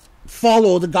don't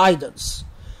follow the guidance,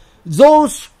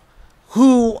 those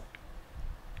whose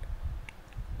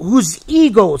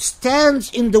ego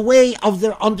stands in the way of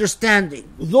their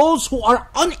understanding, those who are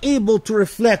unable to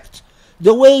reflect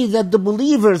the way that the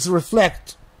believers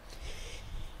reflect.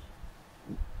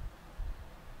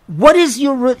 What is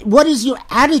your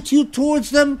attitude towards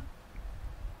them?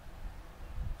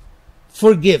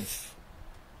 Forgive.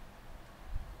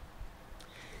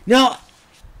 Now,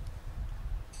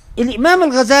 Imam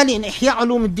Al-Ghazali in Ihya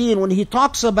Ulum al-Din, when he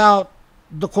talks about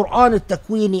the Quran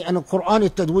al-Takwini and the Quran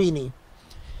al-Tadwini,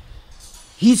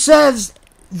 he says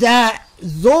that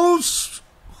those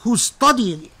who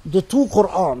study the two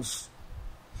Qur'ans,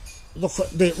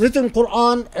 the written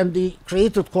Quran and the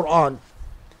created Quran,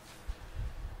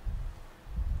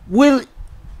 will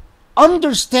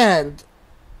understand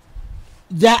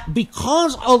that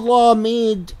because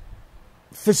Allah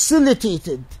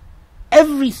facilitated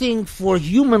everything for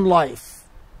human life,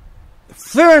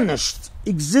 furnished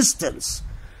existence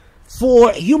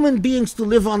for human beings to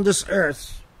live on this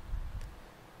earth,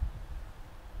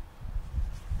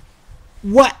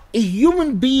 what a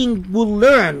human being will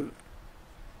learn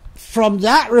from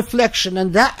that reflection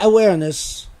and that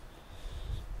awareness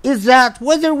is that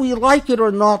whether we like it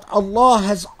or not, Allah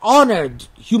has honored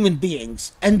human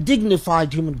beings and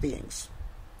dignified human beings.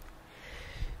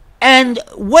 And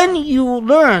when you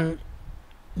learn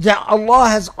that Allah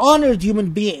has honored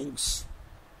human beings,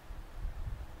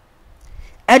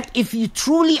 and if you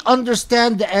truly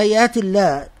understand the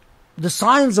ayatullah, the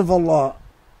signs of Allah,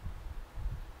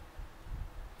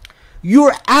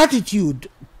 your attitude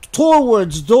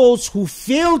towards those who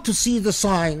fail to see the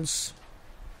signs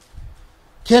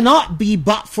cannot be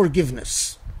but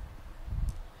forgiveness.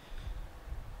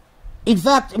 In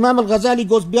fact, Imam Al-Ghazali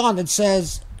goes beyond and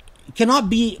says, it cannot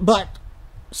be but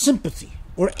sympathy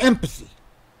or empathy.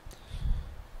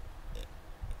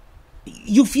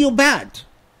 You feel bad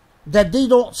that they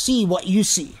don't see what you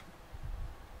see.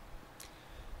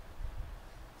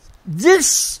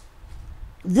 This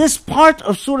part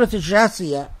of Surah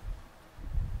Al-Jathiyah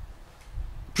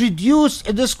produced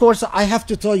a discourse I have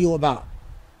to tell you about.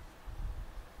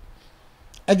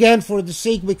 Again, for the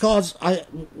sake, because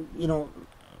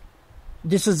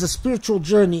this is a spiritual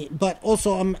journey, but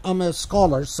also I'm a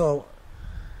scholar, so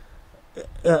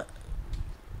I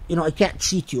can't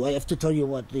cheat you. I have to tell you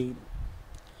what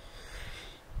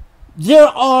there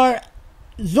are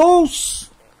those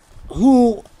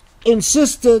who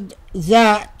insisted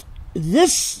that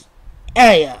this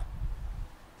ayah,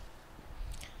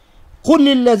 قل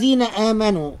للذين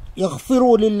آمنوا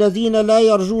يغفروا للذين لا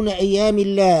يرجون أيام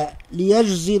الله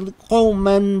ليجزي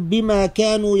قوما بما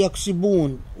كانوا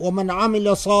يكسبون ومن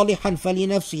عمل صالحا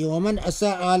فلنفسه ومن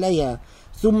أساء عليها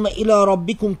ثم إلى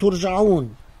ربكم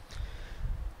ترجعون.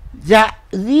 That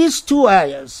these two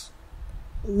ayahs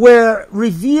were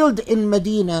revealed in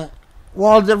Medina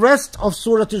while the rest of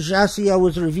Surah Al-Jathiyah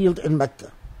was revealed in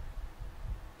Mecca.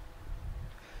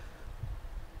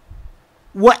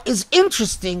 What is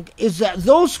interesting is that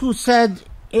those who said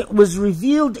it was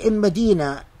revealed in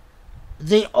Medina,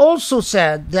 they also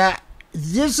said that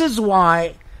this is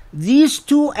why these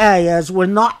two ayahs were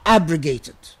not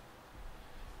abrogated.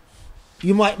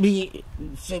 You might be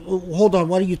saying, hold on,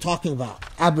 what are you talking about?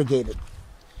 Abrogated.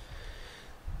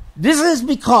 This is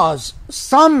because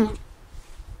some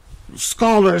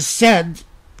scholars said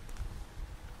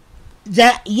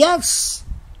that yes,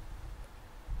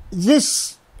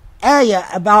 this ayah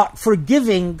about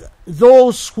forgiving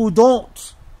those who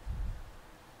don't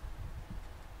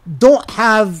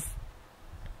have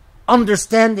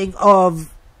understanding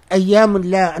of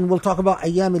Ayyamullah, and we'll talk about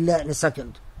Ayyamullah in a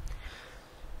second.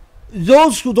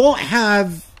 Those who don't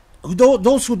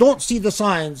see the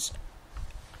signs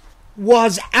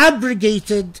was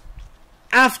abrogated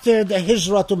after the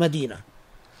Hijrah to Medina.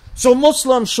 So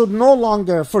Muslims should no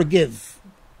longer forgive.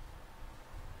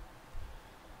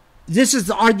 This is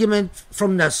the argument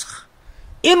from Naskh.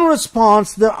 In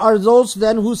response, there are those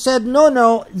then who said,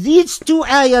 no, these two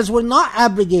ayahs were not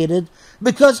abrogated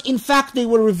because in fact they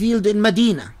were revealed in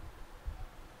Medina.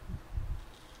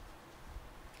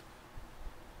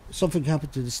 Something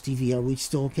happened to this TV. Are we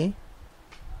still okay?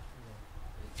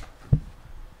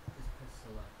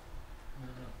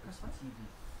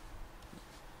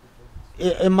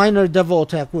 A minor devil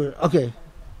attack. Okay.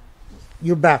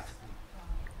 You're back.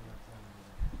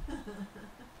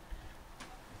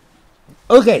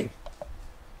 Okay.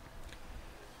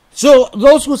 So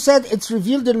those who said it's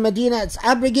revealed in Medina, it's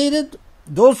abrogated.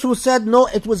 Those who said no,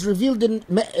 it was revealed in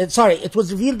it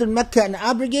was revealed in Mecca and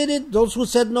abrogated. Those who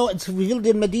said no, it's revealed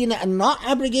in Medina and not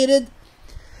abrogated.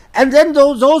 And then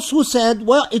those who said,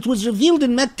 well, it was revealed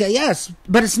in Mecca, yes,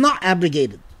 but it's not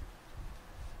abrogated.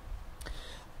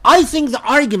 I think the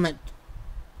argument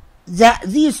that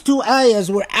these two ayahs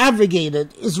were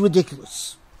abrogated is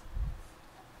ridiculous.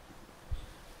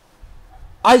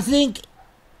 I think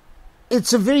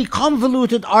it's a very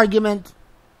convoluted argument,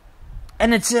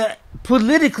 and it's a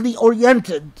politically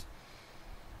oriented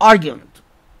argument.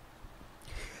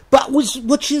 But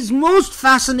which is most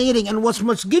fascinating and what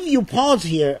must give you pause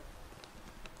here.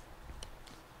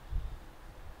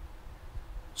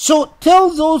 So tell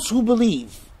those who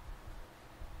believe,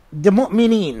 the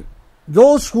mu'mineen,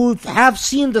 those who have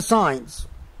seen the signs,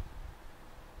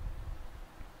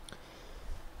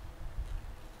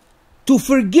 to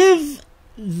forgive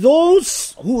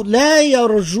those who لا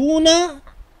يرجون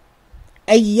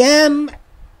أيام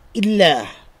الله,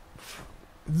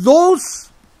 those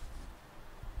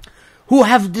who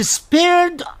have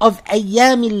despaired of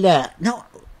أيام الله. Now,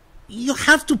 you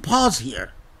have to pause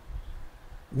here.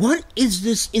 What is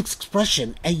this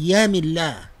expression, أيام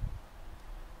الله?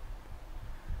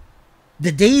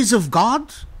 The days of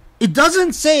God? It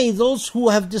doesn't say those who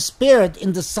have despaired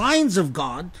in the signs of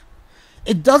God.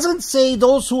 It doesn't say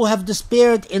those who have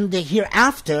despaired in the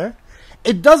hereafter.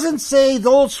 It doesn't say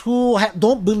those who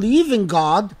don't believe in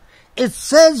God. It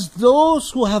says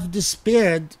those who have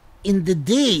despaired in the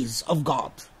days of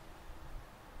God.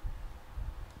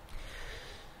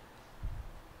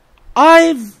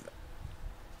 I've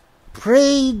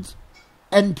prayed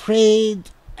and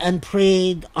prayed and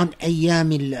prayed on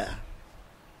Ayyamillah.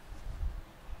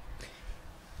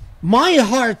 My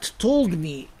heart told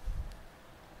me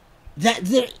that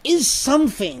there is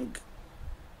something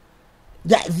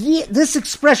that this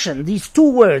expression, these two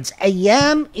words,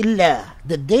 Ayyam Illah,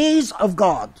 the days of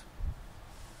God,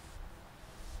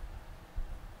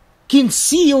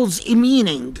 conceals a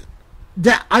meaning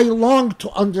that I long to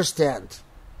understand.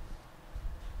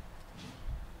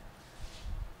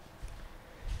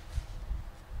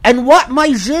 And what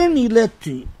my journey led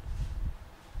to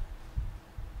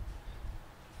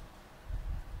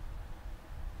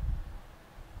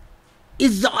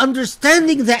is the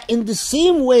understanding that in the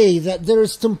same way that there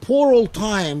is temporal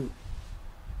time,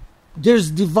 there's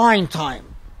divine time.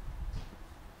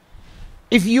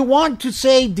 If you want to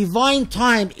say divine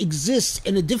time exists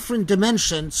in a different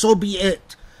dimension, so be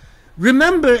it.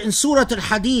 Remember in Surah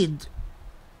Al-Hadid,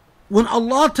 when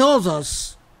Allah tells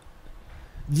us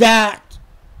that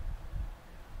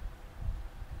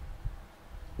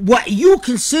what you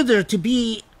consider to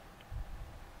be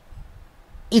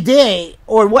a day,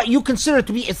 or what you consider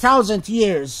to be 1,000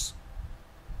 years,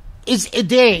 is a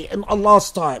day in Allah's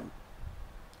time.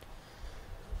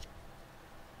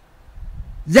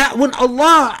 That when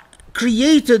Allah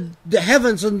created the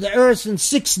heavens and the earth in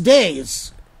 6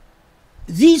 days,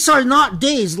 these are not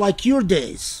days like your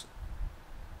days.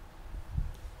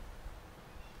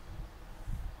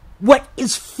 What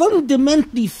is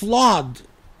fundamentally flawed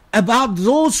about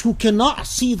those who cannot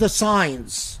see the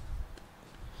signs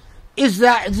is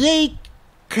that they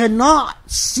cannot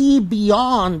see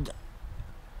beyond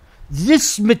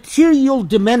this material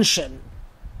dimension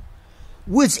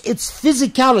with its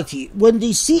physicality. When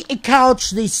they see a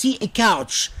couch, they see a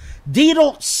couch. They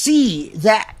don't see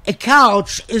that a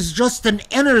couch is just an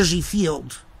energy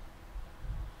field.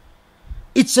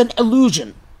 It's an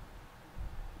illusion.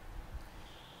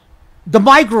 The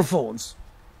microphones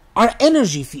are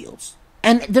energy fields,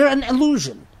 and they're an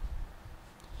illusion.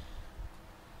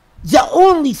 The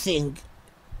only thing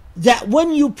that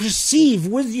when you perceive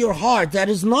with your heart that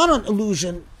is not an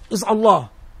illusion is Allah.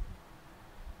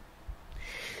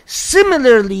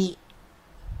 Similarly,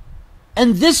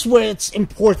 and this where it's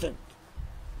important,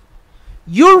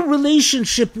 your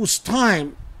relationship with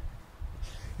time,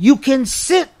 you can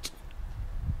sit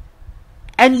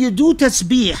and you do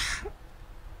tasbih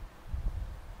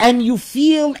and you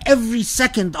feel every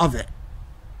second of it.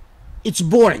 It's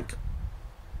boring.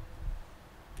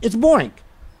 It's boring.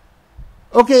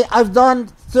 Okay, I've done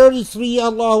 33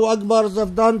 Allahu Akbar,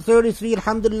 I've done 33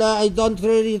 Alhamdulillah, I've done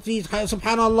 33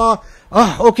 Subhanallah.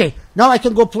 Okay, now I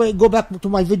can go back to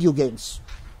my video games.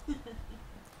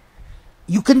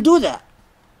 You can do that.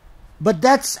 But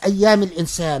that's Ayyam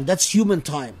al-Insan, that's human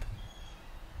time.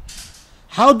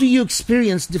 How do you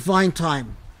experience divine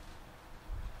time?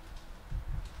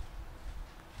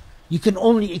 You can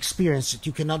only experience it.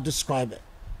 You cannot describe it.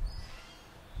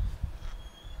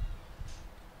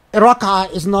 A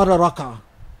rak'ah is not a rak'ah.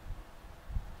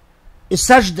 A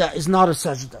sajda is not a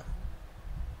sajda.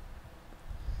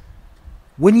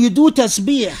 When you do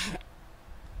tasbih,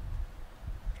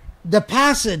 the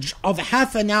passage of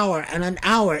half an hour and an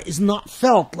hour is not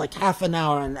felt like half an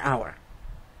hour and an hour.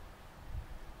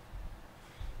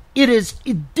 It is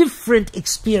a different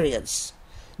experience.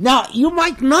 Now, you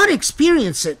might not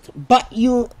experience it, but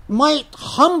you might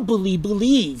humbly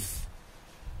believe,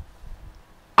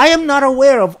 I am not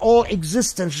aware of all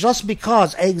existence just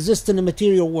because I exist in the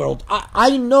material world.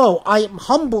 I know, I am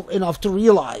humble enough to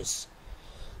realize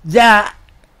that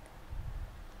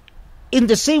in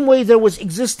the same way there was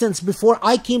existence before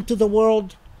I came to the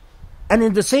world, and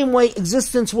in the same way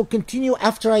existence will continue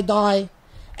after I die,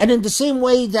 and in the same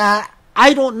way that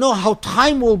I don't know how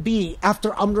time will be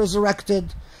after I'm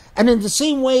resurrected, and in the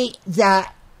same way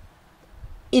that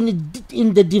in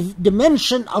the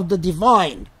dimension of the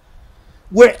divine,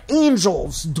 where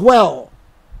angels dwell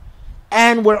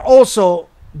and where also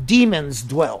demons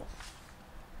dwell,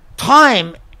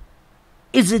 time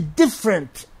is a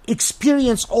different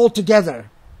experience altogether.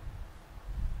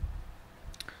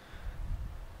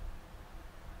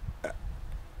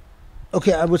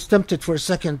 Okay, I was tempted for a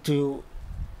second to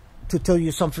tell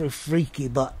you something freaky,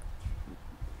 but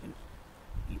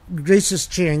Grace is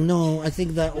cheering. No, I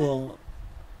think that will...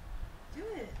 Do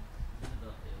it.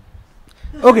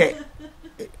 Okay.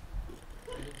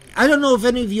 I don't know if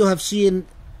any of you have seen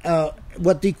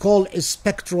what they call a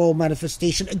spectral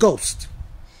manifestation, a ghost.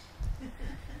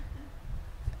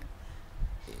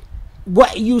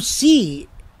 What you see,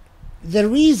 the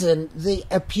reason they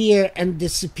appear and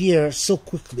disappear so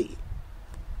quickly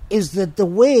is that the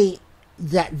way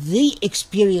that they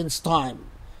experience time,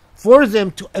 for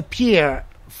them to appear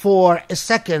for a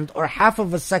second or half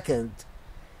of a second,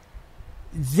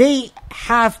 they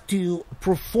have to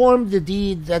perform the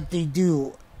deed that they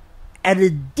do at a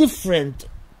different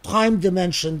time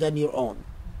dimension than your own.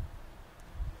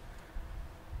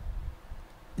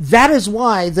 That is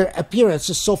why their appearance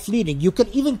is so fleeting. You can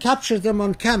even capture them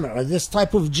on camera. This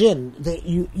type of jinn,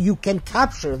 you can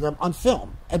capture them on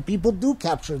film, and people do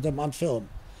capture them on film.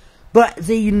 But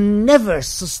they never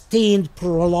sustained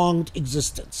prolonged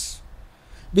existence,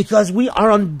 because we are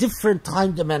on different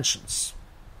time dimensions.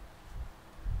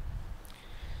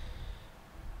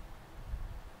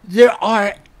 There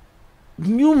are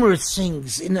numerous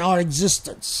things in our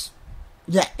existence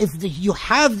that if you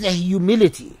have the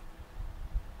humility,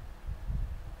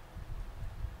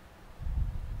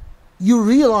 you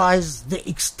realize the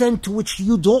extent to which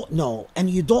you don't know and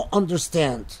you don't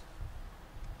understand.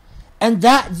 And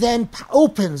that then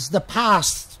opens the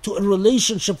path to a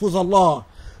relationship with Allah,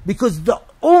 because the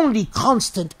only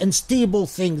constant and stable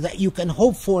thing that you can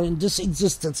hope for in this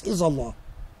existence is Allah.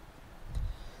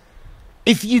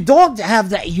 If you don't have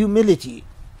that humility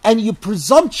and you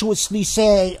presumptuously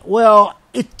say, well,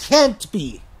 it can't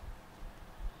be,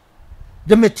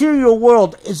 the material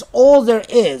world is all there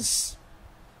is,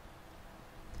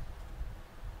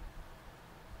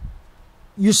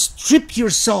 you strip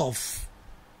yourself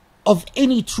of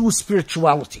any true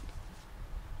spirituality.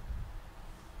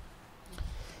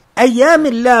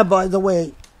 Ayyamillah, by the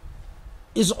way,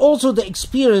 is also the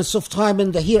experience of time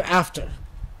in the hereafter.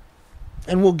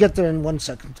 And we'll get there in 1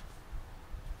 second.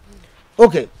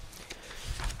 Okay.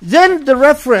 Then the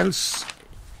reference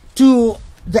to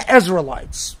the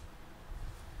Israelites.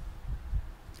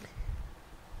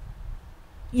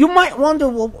 You might wonder,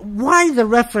 well, why the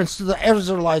reference to the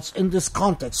Israelites in this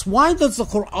context? Why does the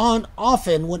Quran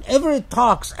often, whenever it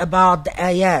talks about the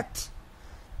ayat,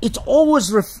 it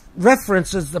always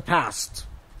references the past?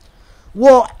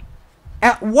 Well,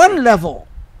 at one level,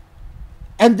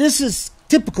 and this is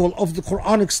typical of the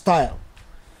Quranic style,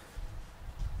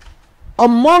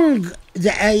 among the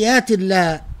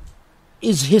ayatullah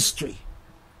is history.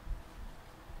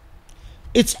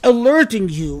 It's alerting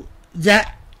you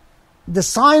that the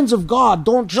signs of God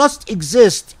don't just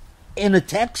exist in a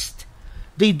text.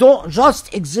 They don't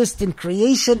just exist in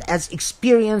creation as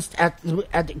experienced at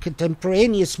a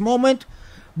contemporaneous moment,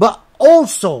 but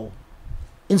also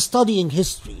in studying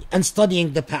history and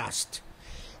studying the past.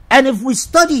 And if we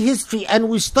study history and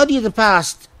we study the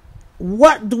past,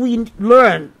 what do we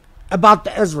learn about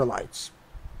the Israelites?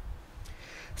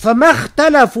 فَمَا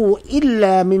اخْتَلَفُوا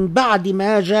إِلَّا مِنْ بَعْدِ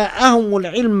مَا جَاءَهُمُ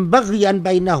الْعِلْمُ بَغْيًا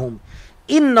بَيْنَهُمْ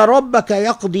إِنَّ رَبَّكَ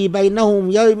يَقْضِي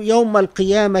بَيْنَهُمْ يَوْمَ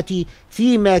الْقِيَامَةِ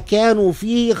فِيمَا كَانُوا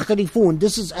فِيهِ يَخْتَلِفُونَ.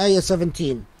 This is ayah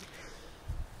 17.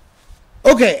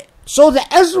 Okay, so the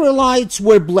Israelites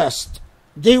were blessed.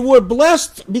 They were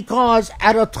blessed because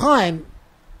at a time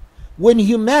when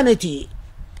humanity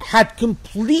had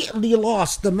completely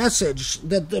lost the message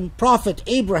that the Prophet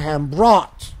Abraham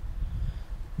brought,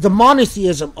 the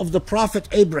monotheism of the Prophet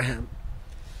Abraham,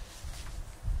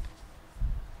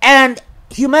 and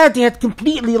humanity had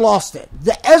completely lost it.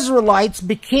 The Israelites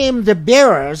became the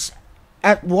bearers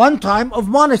at one time of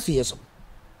monotheism.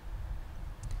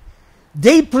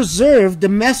 They preserved the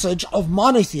message of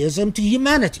monotheism to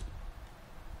humanity.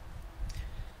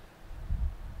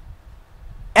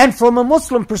 And from a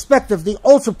Muslim perspective, they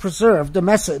also preserved the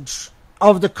message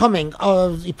of the coming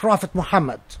of the Prophet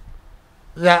Muhammad,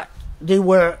 that they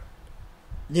were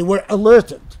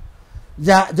alerted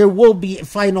that there will be a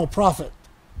final prophet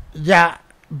that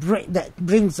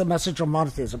brings the message of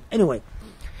monotheism. Anyway,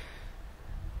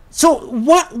 so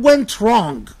what went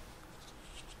wrong?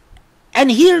 And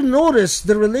here notice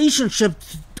the relationship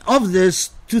of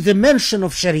this to the mention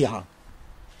of Sharia.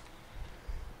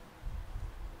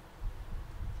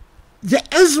 The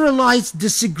Israelites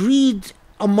disagreed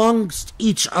amongst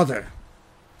each other.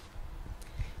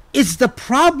 Is the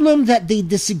problem that they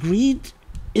disagreed?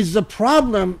 Is the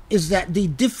problem is that they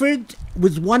differed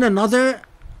with one another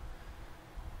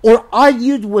or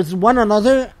argued with one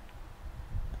another?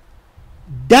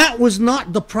 That was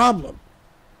not the problem.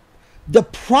 The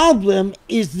problem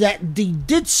is that they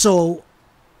did so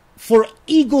for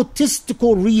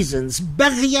egotistical reasons,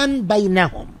 بغيا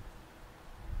بينهم,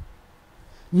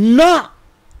 not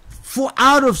for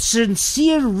out of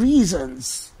sincere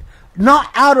reasons, not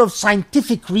out of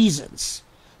scientific reasons.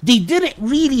 They didn't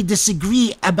really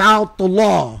disagree about the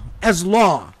law as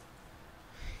law.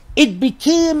 It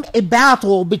became a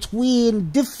battle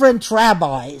between different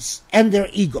rabbis and their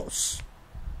egos.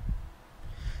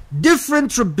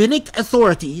 Different rabbinic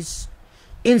authorities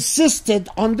insisted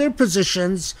on their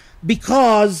positions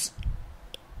because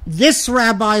this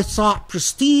rabbi sought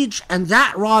prestige and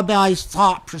that rabbi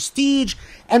sought prestige,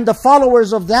 and the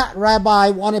followers of that rabbi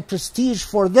wanted prestige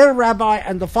for their rabbi,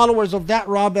 and the followers of that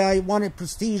rabbi wanted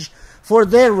prestige for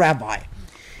their rabbi.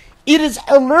 It is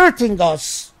alerting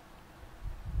us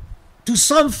to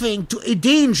something, to a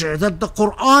danger that the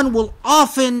Quran will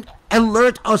often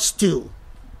alert us to.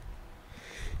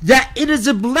 That it is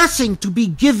a blessing to be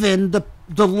given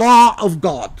the law of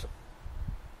God.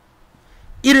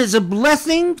 It is a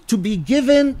blessing to be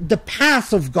given the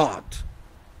path of God.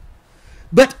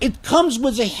 But it comes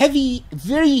with a heavy,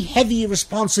 very heavy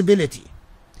responsibility.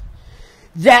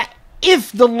 That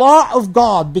if the law of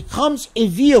God becomes a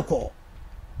vehicle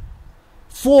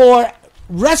for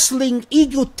wrestling,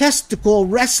 egotistical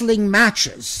wrestling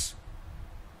matches,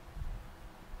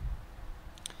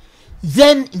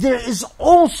 then there is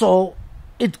also,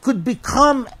 it could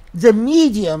become the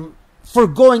medium for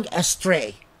going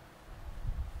astray.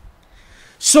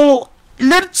 So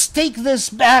let's take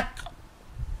this back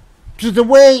to the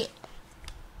way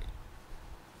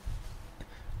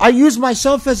I use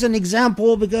myself as an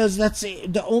example, because that's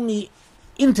the only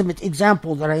intimate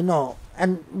example that I know,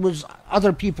 and with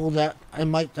other people that I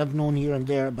might have known here and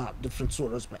there about different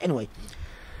surahs. But anyway,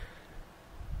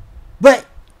 but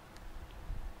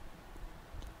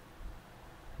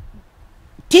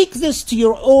take this to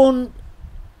your own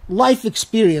life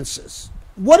experiences.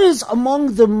 What is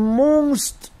among the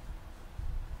most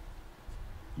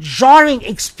jarring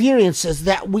experiences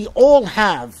that we all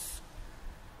have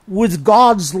with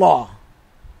God's law?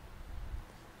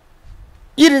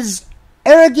 It is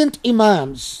arrogant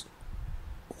imams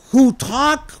who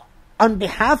talk on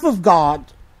behalf of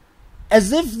God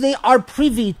as if they are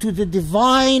privy to the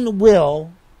divine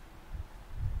will,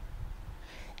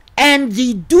 and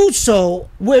they do so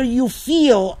where you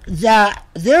feel that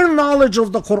their knowledge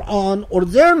of the Quran or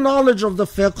their knowledge of the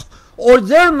fiqh or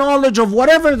their knowledge of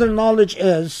whatever their knowledge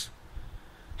is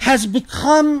has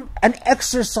become an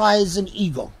exercise in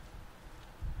ego.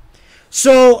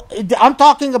 So I'm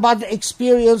talking about the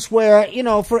experience where,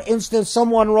 for instance,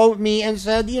 someone wrote me and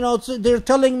said, they're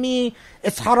telling me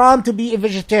it's haram to be a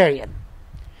vegetarian.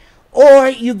 Or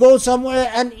you go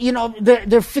somewhere and,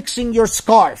 they're fixing your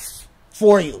scarf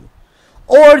for you.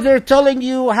 Or they're telling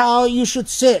you how you should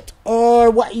sit,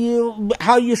 or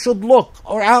how you should look,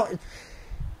 or how,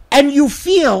 and you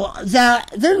feel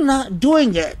that they're not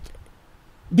doing it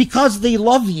because they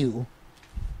love you,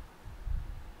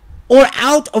 or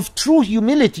out of true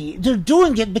humility. They're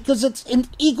doing it because it's an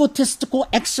egotistical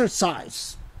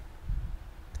exercise.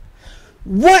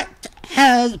 What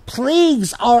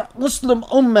plagues our Muslim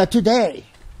Ummah today?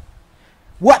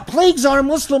 What plagues our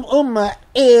Muslim Ummah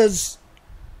is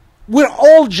we're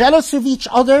all jealous of each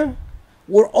other.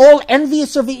 We're all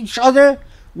envious of each other.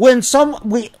 When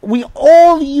we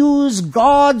all use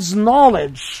God's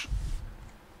knowledge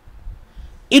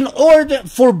in order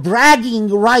for bragging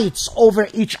rights over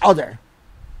each other.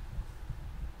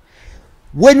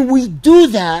 When we do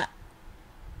that,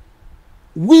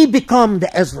 we become the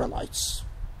Israelites.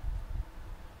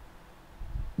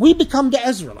 We become the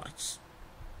Israelites.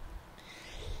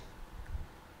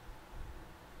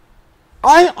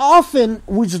 I often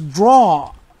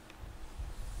withdraw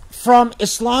from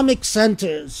Islamic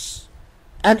centers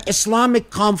and Islamic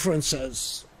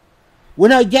conferences.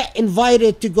 When I get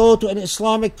invited to go to an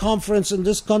Islamic conference in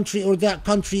this country or that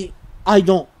country, I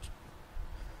don't.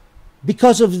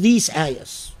 Because of these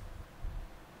ayahs.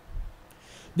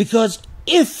 Because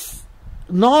if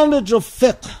knowledge of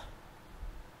fiqh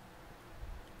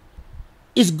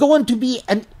is going to be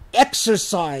an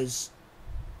exercise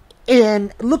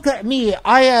in, look at me,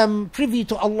 I am privy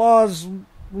to Allah's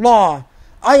law,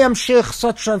 I am Sheikh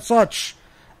such and such,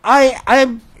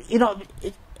 I'm, you know,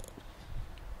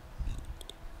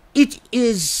 it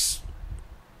is,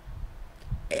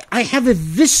 I have a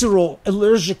visceral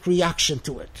allergic reaction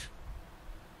to it.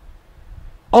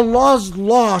 Allah's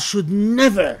law should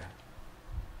never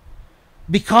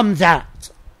become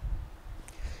that.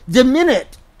 The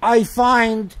minute I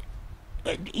find,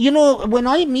 you know, when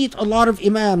I meet a lot of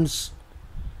imams,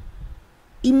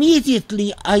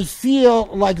 immediately I feel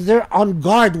like they're on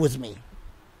guard with me.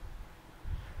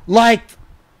 Like,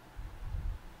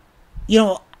 you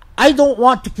know, I don't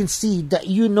want to concede that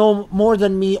you know more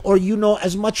than me or you know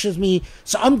as much as me,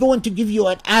 so I'm going to give you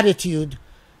an attitude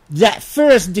that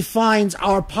first defines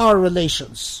our power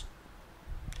relations.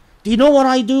 Do you know what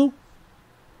I do?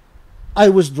 I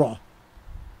withdraw.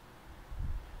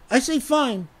 I say,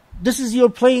 fine, this is your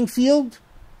playing field,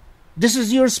 this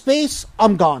is your space,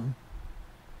 I'm gone.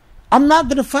 I'm not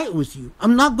going to fight with you.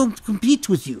 I'm not going to compete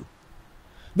with you.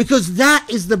 Because that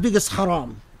is the biggest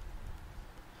haram.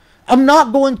 I'm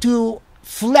not going to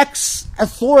flex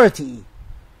authority.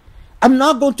 I'm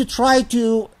not going to try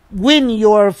to win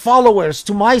your followers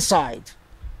to my side.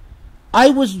 I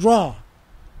withdraw.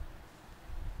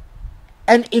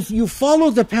 And if you follow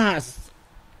the path,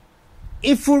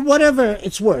 if for whatever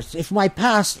it's worth, if my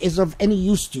past is of any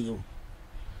use to you,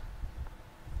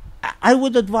 I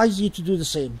would advise you to do the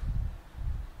same.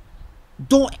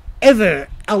 Don't ever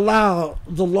allow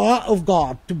the law of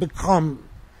God to become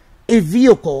a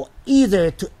vehicle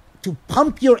either to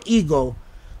pump your ego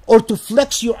or to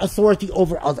flex your authority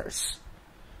over others.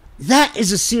 That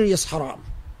is a serious haram.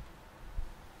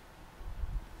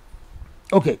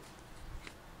 Okay.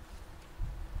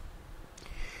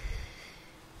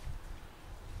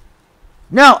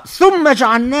 Now, ثم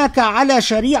جعلناك على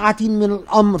شريعة من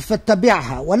الأمر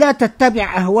فاتبعها ولا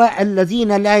تتبع أهواء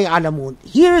الذين لا يعلمون.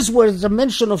 Here's where the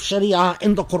mention of Sharia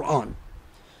in the Quran.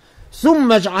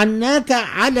 ثم جعلناك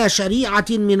على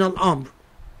شريعة من الأمر.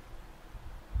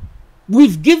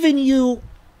 We've given you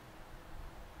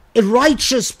a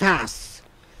righteous path.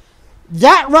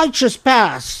 That righteous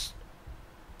path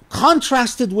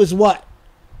contrasted with what?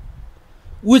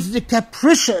 With the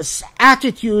capricious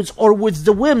attitudes or with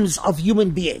the whims of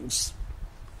human beings.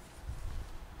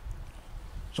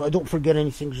 So I don't forget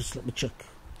anything, just let me check.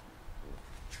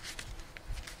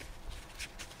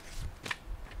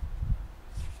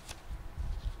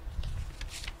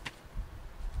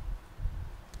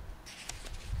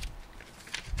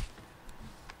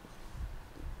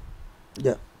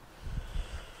 Yeah.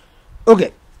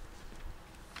 Okay.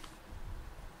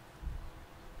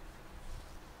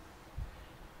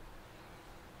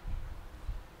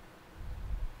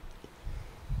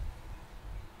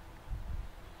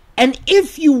 And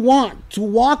if you want to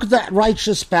walk that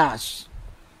righteous path,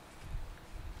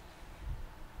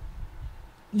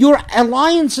 your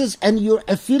alliances and your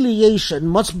affiliation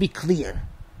must be clear.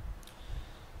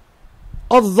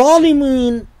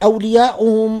 الظالمين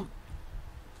أولياؤهم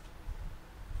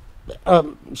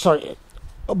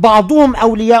بعضهم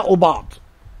أولياء بعض.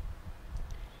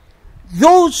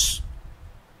 Those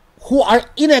who are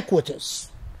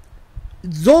iniquitous,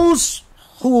 those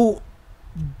who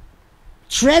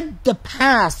tread the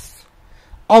path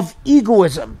of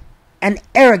egoism and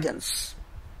arrogance,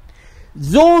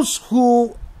 those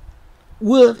who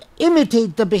will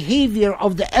imitate the behavior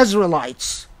of the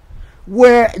Israelites,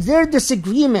 where their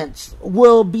disagreements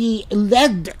will be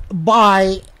led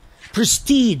by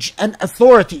prestige and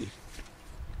authority.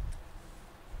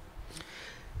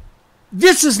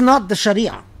 This is not the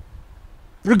Sharia,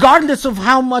 regardless of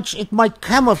how much it might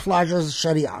camouflage as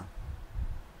Sharia.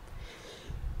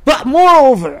 But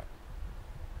moreover,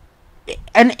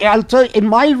 and I'll tell you, in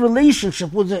my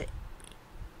relationship with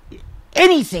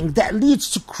anything that leads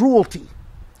to cruelty,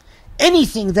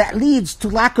 anything that leads to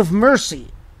lack of mercy,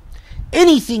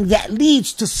 anything that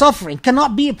leads to suffering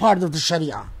cannot be a part of the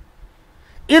Sharia.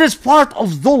 It is part of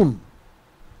dhulm,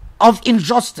 of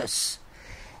injustice.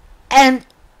 And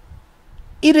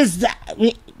it is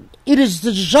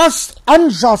the just,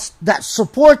 unjust that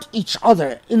support each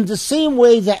other in the same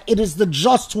way that it is the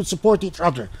just who support each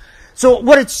other. So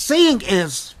what it's saying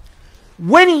is,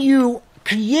 when you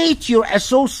create your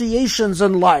associations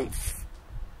in life,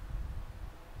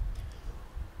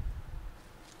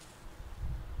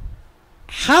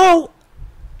 how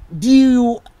do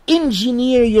you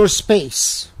engineer your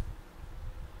space?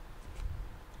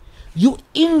 You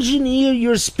engineer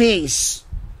your space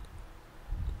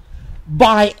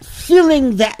by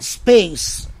filling that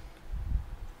space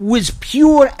with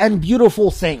pure and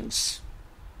beautiful things.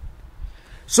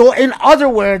 So in other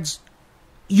words,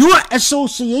 your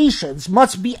associations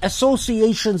must be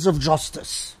associations of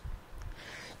justice.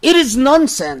 It is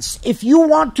nonsense if you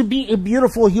want to be a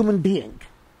beautiful human being,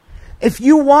 if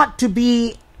you want to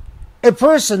be a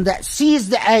person that sees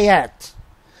the ayat,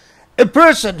 a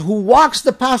person who walks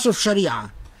the path of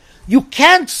Sharia, you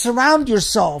can't surround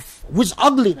yourself with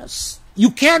ugliness. You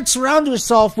can't surround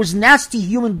yourself with nasty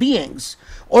human beings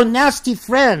or nasty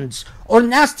friends or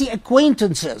nasty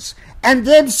acquaintances and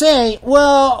then say,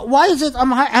 well, why is it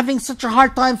I'm having such a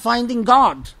hard time finding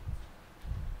God?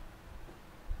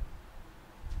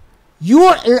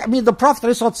 The Prophet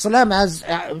ﷺ has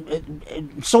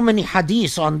so many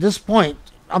hadiths on this point.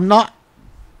 I'm not,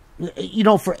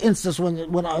 for instance, when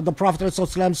the Prophet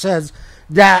ﷺ says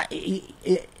that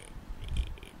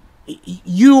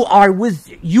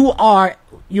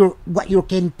what your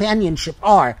companionship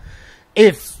are.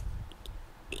 If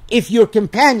your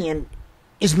companion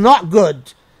is not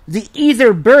good, they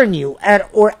either burn you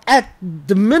or at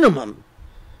the minimum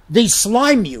they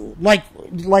slime you like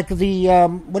the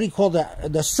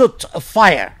the soot of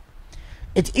fire.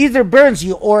 It either burns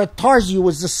you or it tars you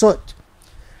with the soot.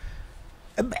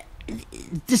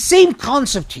 The same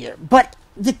concept here, but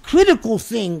the critical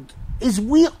thing is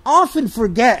we often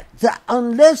forget that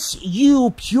unless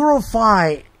you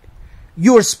purify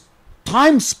your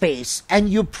time space and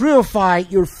you purify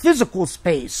your physical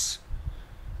space,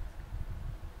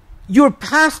 your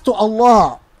path to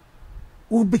Allah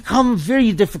will become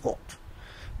very difficult.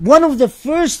 One of the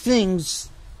first things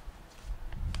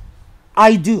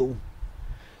I do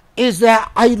is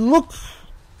that I look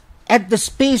at the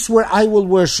space where I will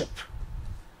worship.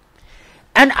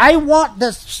 And I want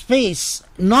that space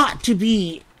not to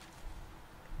be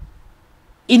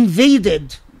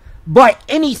invaded by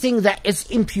anything that is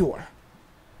impure.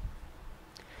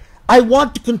 I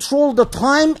want to control the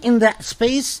time in that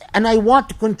space, and I want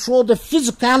to control the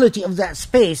physicality of that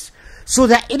space so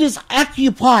that it is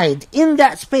occupied in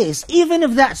that space, even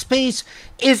if that space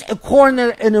is a corner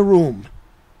in a room,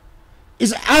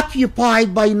 is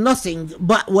occupied by nothing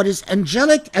but what is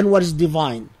angelic and what is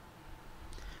divine.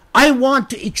 I want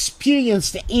to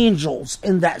experience the angels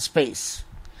in that space.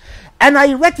 And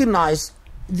I recognize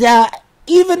that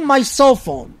even my cell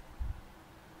phone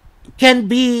can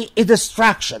be a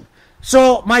distraction.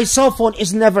 So my cell phone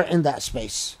is never in that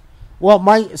space. Well,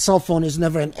 my cell phone is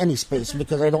never in any space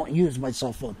because I don't use my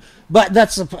cell phone. But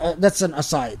that's an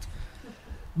aside.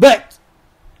 But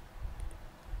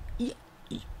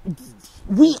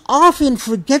we often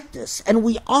forget this and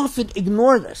we often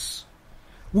ignore this.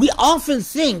 We often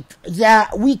think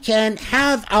that we can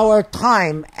have our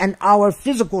time and our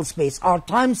physical space, our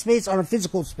time space, our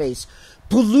physical space,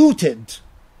 polluted,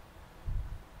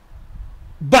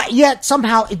 but yet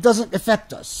somehow it doesn't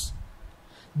affect us.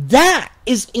 That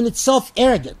is in itself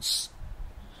arrogance,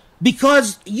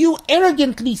 because you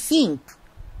arrogantly think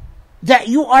that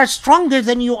you are stronger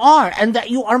than you are and that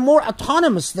you are more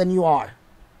autonomous than you are.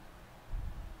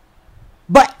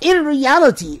 But in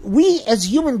reality, we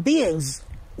as human beings,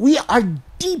 we are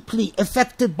deeply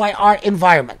affected by our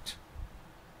environment.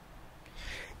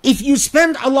 If you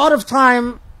spend a lot of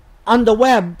time on the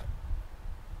web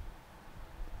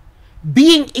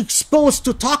being exposed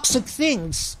to toxic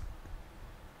things,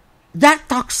 that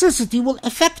toxicity will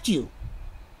affect you.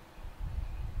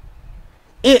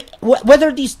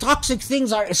 Whether these toxic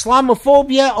things are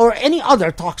Islamophobia or any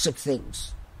other toxic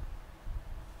things,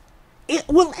 it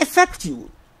will affect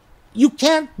you. You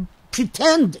can't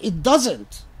pretend it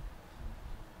doesn't.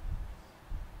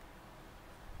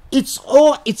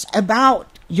 It's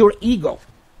about your ego,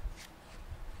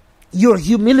 your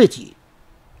humility.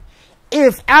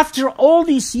 If after all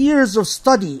these years of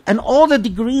study and all the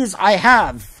degrees I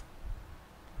have,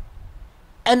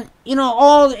 and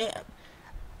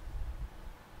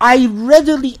I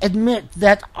readily admit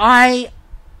that I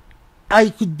I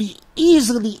could be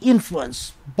easily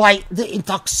influenced by the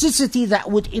toxicity that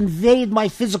would invade my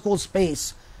physical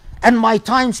space and my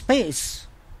time space,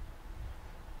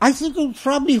 I think it would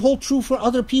probably hold true for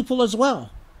other people as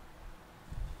well.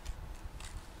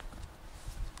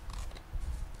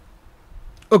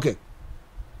 Okay.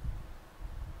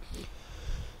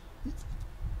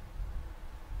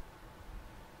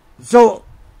 So,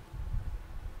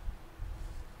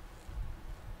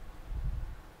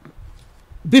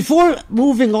 before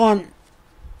moving on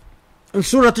in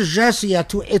Surah Al-Jathiyah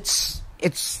to its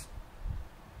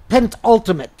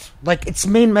penultimate, like its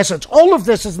main message, all of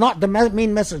this is not the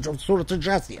main message of Surah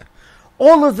Al-Jathiyah.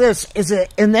 All of this is a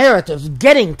narrative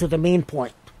getting to the main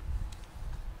point.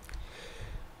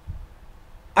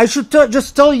 I should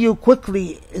just tell you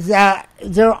quickly that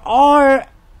there are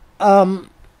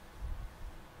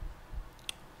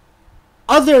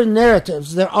other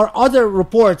narratives, there are other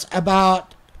reports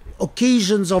about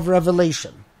occasions of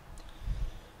revelation.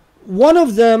 One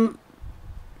of them,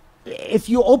 if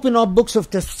you open up books of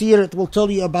tafsir, it will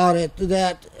tell you about it,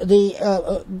 that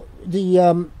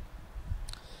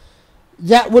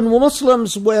that when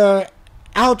Muslims were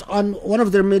out on one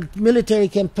of their military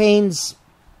campaigns,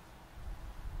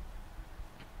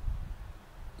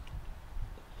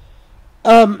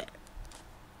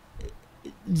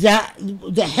 that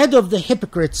the head of the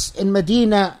hypocrites in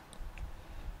Medina,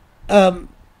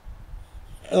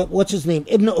 what's his name,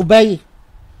 Ibn Ubay,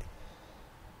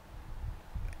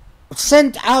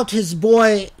 sent out his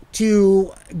boy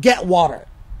to get water,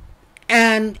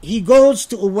 and he goes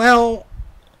to a well,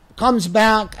 comes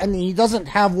back, and he doesn't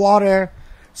have water.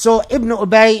 So Ibn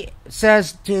Ubay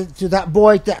says to that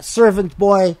boy, that servant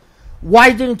boy,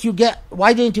 why didn't you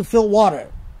fill water,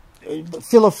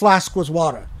 fill a flask with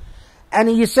water? And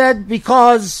he said,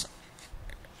 because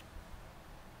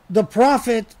the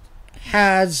Prophet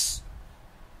has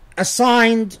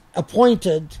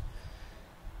appointed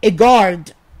a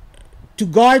guard to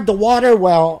guard the water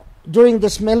well during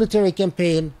this military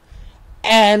campaign,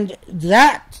 and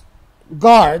that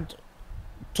guard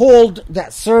told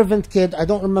that servant kid, I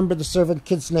don't remember the servant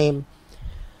kid's name,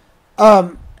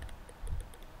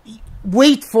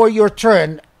 wait for your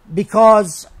turn,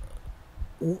 because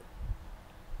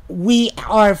we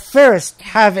are first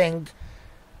having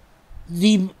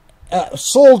the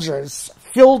soldiers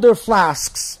fill their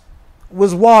flasks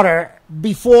with water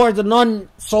before the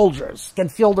non-soldiers can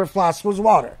fill their flasks with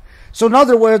water. So in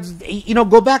other words,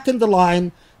 go back in the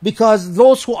line, because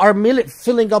those who are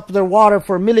filling up their water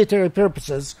for military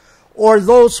purposes, or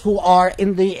those who are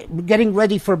getting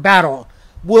ready for battle,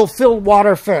 will fill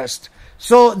water first.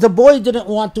 So the boy didn't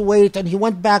want to wait, and he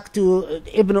went back to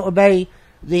Ibn Ubay,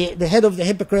 the head of the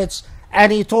hypocrites,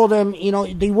 and he told him,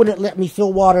 they wouldn't let me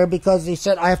fill water because they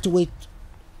said I have to wait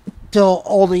till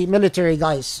all the military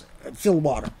guys fill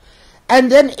water.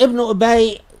 And then Ibn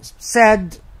Ubay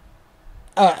said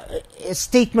a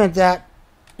statement that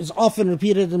is often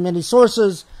repeated in many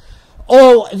sources: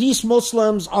 oh, these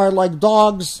Muslims are like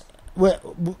dogs, the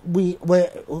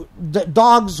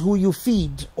dogs who you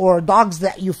feed, or dogs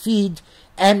that you feed,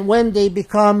 and when they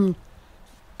become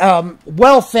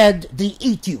well-fed, they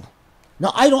eat you.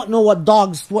 Now, I don't know what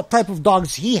type of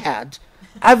dogs he had.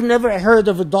 I've never heard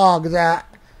of a dog that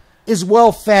is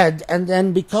well-fed, and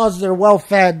then because they're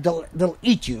well-fed, they'll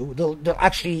eat you. They'll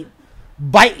actually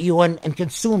bite you and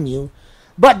consume you.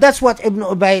 But that's what Ibn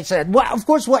Ubay said. Well, of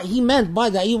course, what he meant by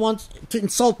that, he wants to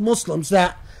insult Muslims,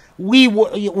 that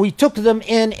we took them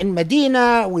in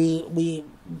Medina, we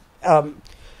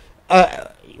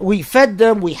fed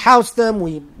them, we housed them,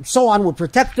 we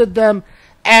protected them,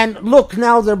 and look,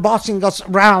 now they're bossing us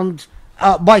around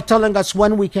by telling us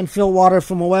when we can fill water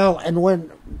from a well and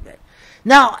when.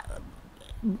 Now,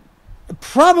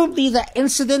 probably that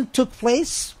incident took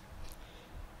place,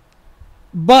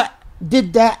 but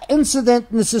did that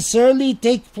incident necessarily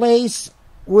take place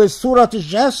with Surah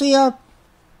Al-Jathiyah?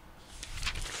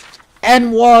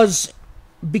 And was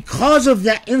because of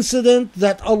that incident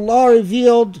that Allah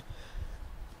revealed,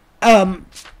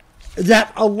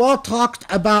 that Allah talked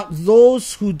about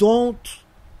those who don't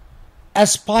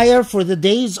aspire for the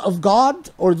days of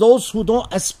God, or those who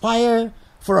don't aspire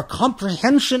for a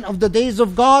comprehension of the days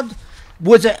of God?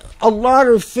 Was it Allah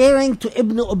referring to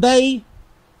Ibn Ubay?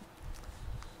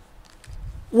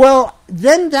 Well,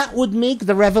 then that would make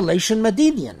the revelation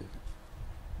Medinian.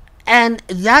 And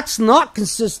that's not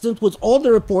consistent with all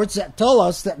the reports that tell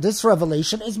us that this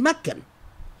revelation is Meccan.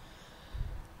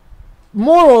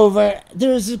 Moreover,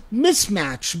 there is a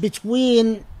mismatch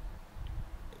between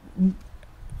the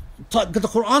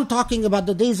Quran talking about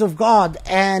the days of God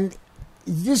and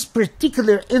this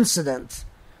particular incident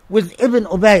with Ibn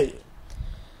Ubay.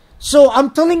 So I'm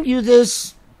telling you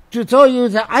this to tell you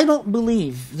that I don't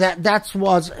believe that that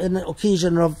was an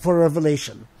occasion for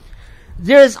revelation.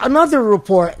 There's another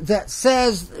report that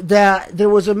says that there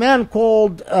was a man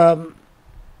called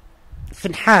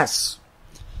Finhas,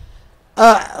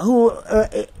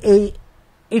 a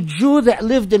Jew that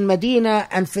lived in Medina,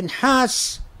 and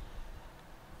Finhas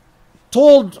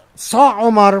saw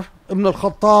Umar ibn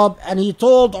al-Khattab, and he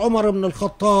told Umar ibn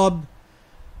al-Khattab,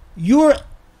 your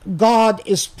God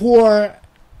is poor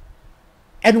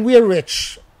and we're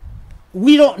rich.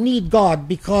 We don't need God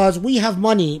because we have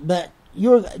money, but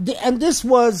and this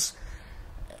was,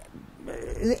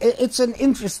 it's an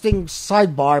interesting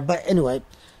sidebar, but anyway.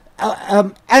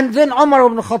 And then Umar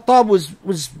ibn Khattab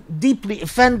was deeply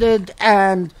offended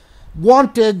and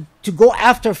wanted to go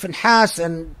after Finhas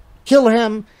and kill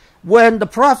him. When the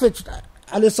Prophet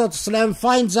ﷺ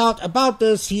finds out about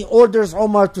this, he orders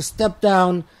Umar to step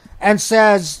down and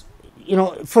says,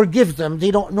 forgive them. They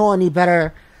don't know any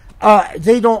better.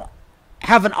 They don't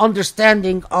have an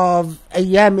understanding of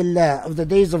Ayyamillah, of the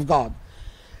days of God.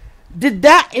 Did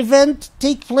that event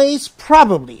take place?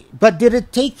 Probably. But did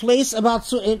it take place in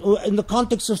the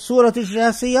context of Surah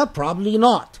Al-Jathiyah? Probably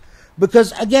not.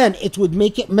 Because again, it would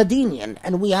make it Medinian.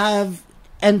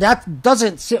 And that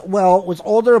doesn't sit well with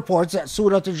all the reports that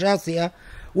Surah Al-Jathiyah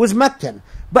was Meccan.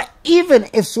 But even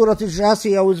if Surah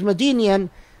Al-Jathiyah was Medinian,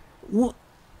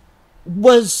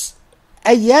 was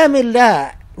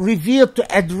Ayyamillah revealed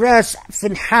to address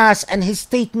Finhas and his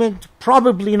statement?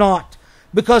 Probably not.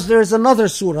 Because there is another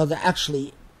surah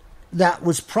that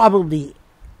was probably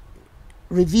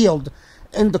revealed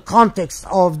in the context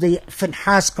of the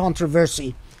Finhas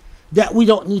controversy that we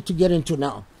don't need to get into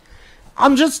now.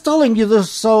 I'm just telling you this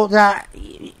so that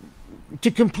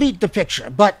to complete the picture,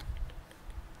 but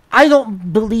I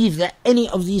don't believe that any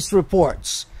of these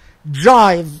reports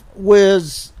jive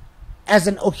with as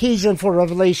an occasion for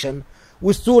revelation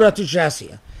with Surah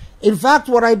Al-Jathiyah. In fact,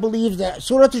 what I believe that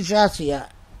Surah Al-Jathiyah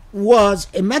was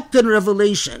a Meccan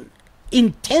revelation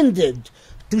intended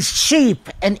to shape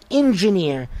and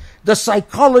engineer the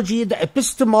psychology, the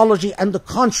epistemology, and the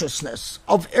consciousness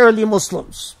of early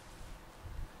Muslims.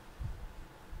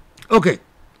 Okay.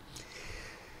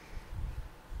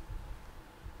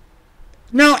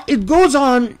 Now, it goes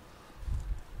on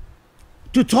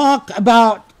to talk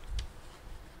about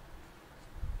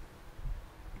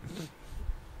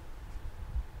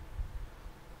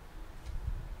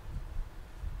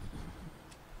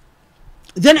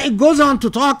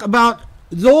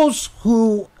those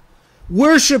who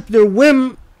worship their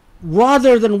whim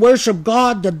rather than worship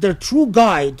God, that their true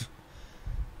guide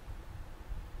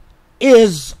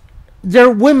is their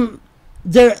whim,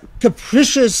 their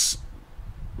capricious,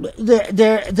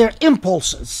 their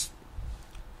impulses.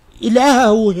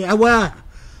 إِلَهَهُ هَوَاهُ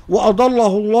وَأَضَلَّهُ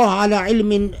اللَّهُ عَلَى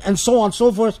عِلْمٍ, and so on and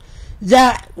so forth.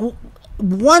 That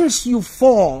once you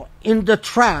fall in the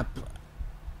trap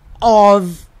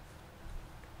of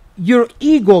your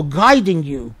ego guiding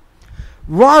you,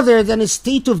 rather than a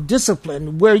state of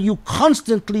discipline where you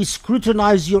constantly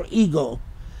scrutinize your ego,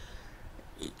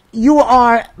 you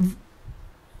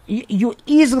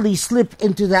easily slip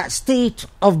into that state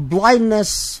of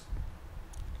blindness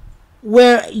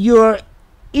where your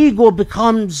ego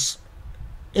becomes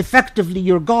effectively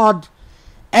your God,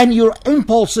 and your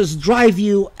impulses drive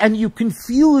you, and you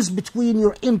confuse between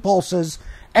your impulses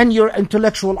and your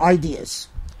intellectual ideas.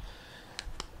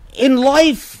 In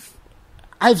life,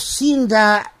 I've seen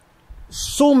that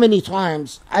so many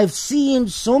times. I've seen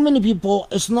so many people,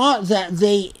 it's not that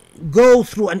they go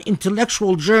through an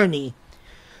intellectual journey,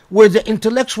 where the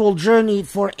intellectual journey,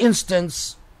 for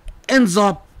instance, ends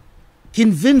up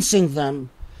convincing them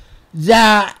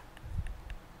that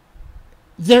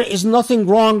there is nothing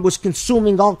wrong with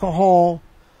consuming alcohol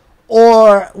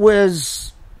or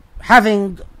with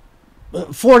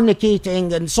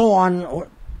fornicating and so on.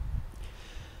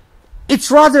 It's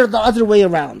rather the other way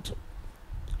around.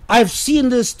 I've seen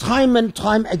this time and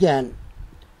time again.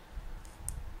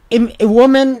 A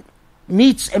woman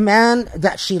meets a man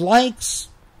that she likes.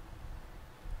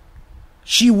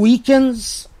 She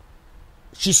weakens.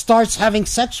 She starts having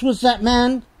sex with that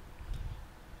man.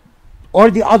 Or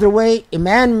the other way, a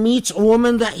man meets a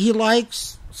woman that he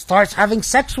likes, starts having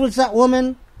sex with that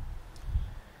woman.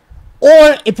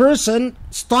 Or a person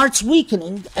starts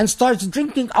weakening and starts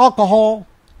drinking alcohol.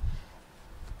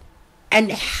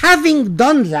 And having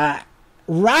done that,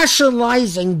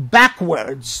 rationalizing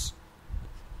backwards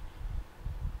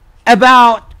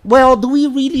about, well, do we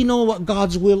really know what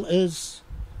God's will is?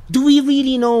 Do we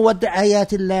really know what the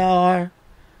ayatullah are?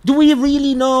 Do we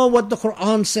really know what the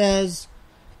Quran says?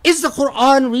 Is the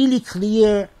Quran really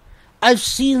clear? I've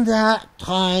seen that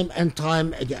time and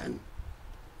time again.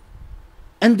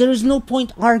 And there is no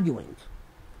point arguing.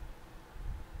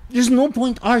 There's no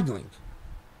point arguing.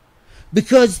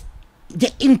 Because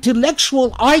the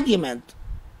intellectual argument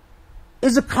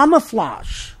is a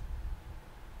camouflage.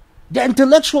 The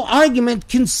intellectual argument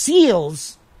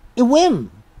conceals a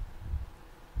whim.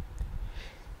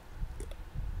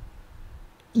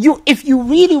 If you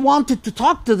really wanted to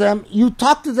talk to them, you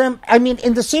talk to them, I mean,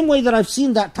 in the same way that I've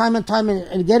seen that time and time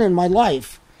and again in my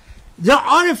life. There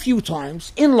are a few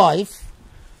times in life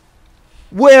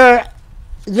where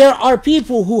there are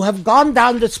people who have gone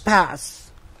down this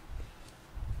path,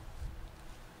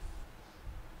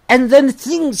 and then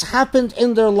things happened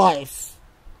in their life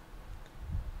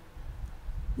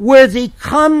where they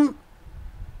come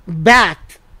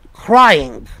back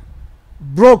crying,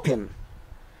 broken,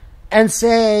 and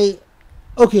say,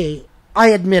 okay, I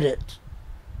admit it.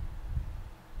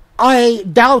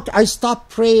 I stopped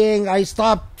praying, I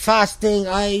stopped fasting,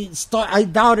 I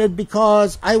doubted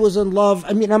because I was in love.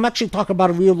 I mean, I'm actually talking about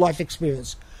a real life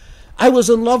experience. I was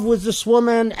in love with this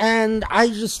woman, and I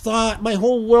just thought my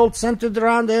whole world centered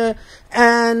around her,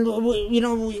 and,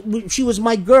 she was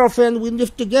my girlfriend, we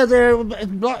lived together,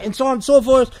 and so on and so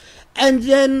forth. And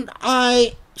then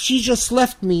she just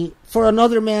left me for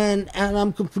another man, and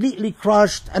I'm completely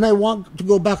crushed, and I want to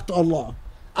go back to Allah.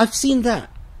 I've seen that.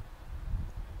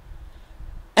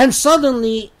 And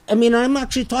suddenly, I mean, I'm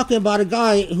actually talking about a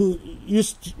guy who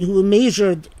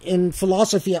majored in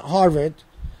philosophy at Harvard,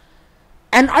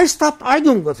 and I stopped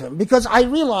arguing with him because I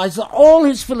realized that all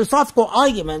his philosophical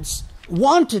arguments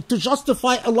wanted to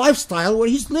justify a lifestyle where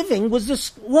he's living with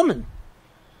this woman.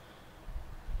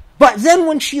 But then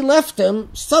when she left him,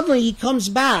 suddenly he comes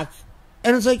back,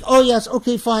 and it's like, oh yes,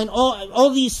 okay, fine. All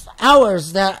these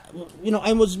hours that,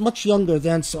 I was much younger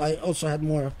then, so I also had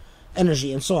more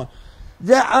energy and so on.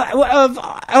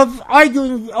 Of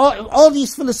arguing all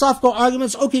these philosophical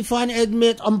arguments, okay, fine, I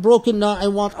admit, I'm broken now, I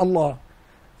want Allah.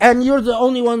 And you're the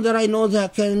only one that I know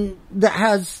can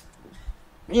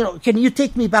you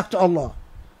take me back to Allah?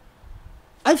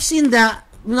 I've seen that,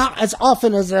 not as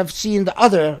often as I've seen the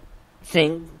other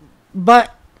thing,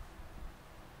 but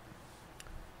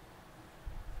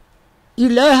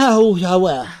ilahahu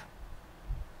hawah,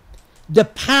 the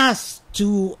path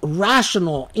to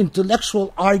rational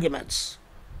intellectual arguments,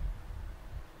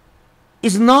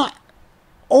 is not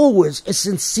always a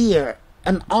sincere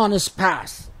and honest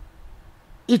path.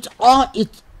 It's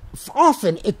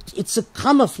a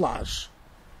camouflage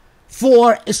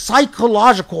for a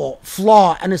psychological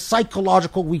flaw and a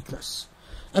psychological weakness.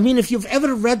 I mean, if you've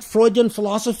ever read Freudian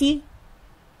philosophy,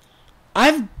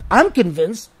 I'm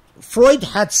convinced Freud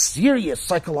had serious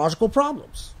psychological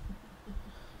problems.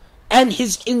 And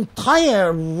his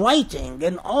entire writing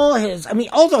and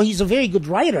although he's a very good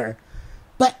writer,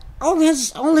 but all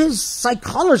his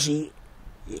psychology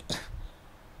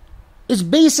is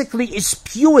basically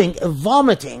spewing,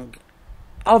 vomiting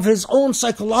of his own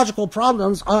psychological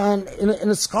problems in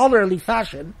a scholarly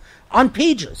fashion on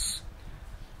pages.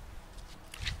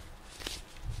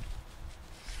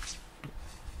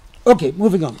 Okay,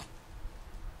 moving on.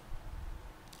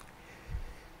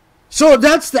 So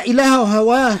that's the ilaha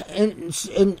hawa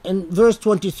in verse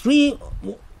 23.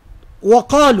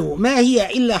 وقالوا ما هي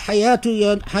إلا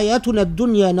حياتنا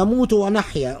الدنيا نموت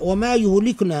ونحيا وما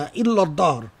يهلكنا إلا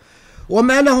الدهر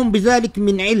وما لهم بذلك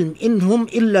من علم إن هم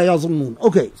إلا يظنون.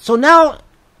 Okay, so now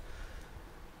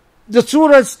the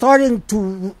surah is starting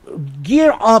to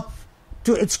gear up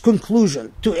to its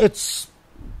conclusion, to its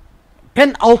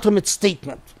penultimate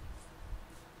statement.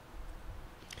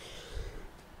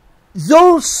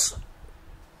 Those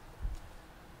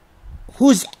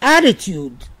whose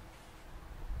attitude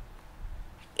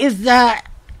is that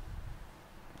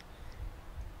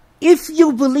if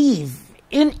you believe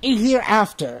in a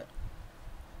hereafter,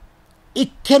 it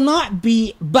cannot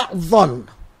be but dhann.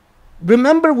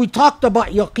 Remember, we talked about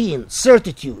yaqeen,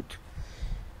 certitude.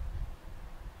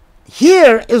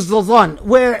 Here is the dhann,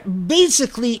 where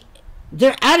basically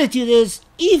their attitude is,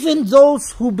 even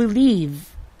those who believe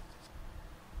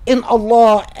in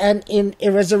Allah and in a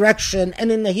resurrection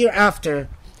and in the hereafter,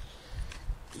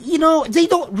 they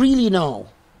don't really know.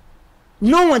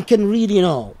 No one can really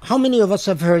know. How many of us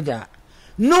have heard that?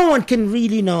 No one can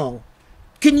really know.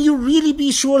 Can you really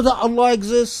be sure that Allah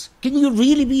exists? Can you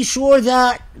really be sure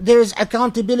that there is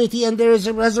accountability and there is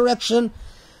a resurrection?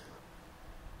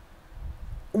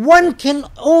 One can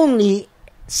only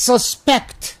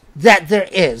suspect that there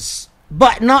is,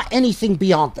 but not anything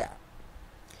beyond that.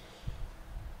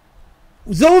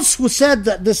 Those who said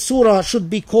that this surah should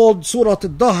be called Surah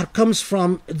Al-Dahr comes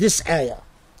from this ayah.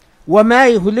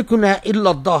 وَمَا يُهْلِكُنَا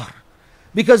إِلَّا الدَّهْرِ.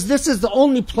 because this is the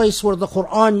only place where the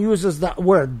Quran uses that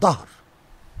word, dahr.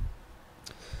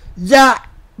 That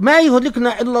مَا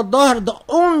يُهْلِكْنَا إِلَّا الدَّهْرِ, the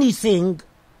only thing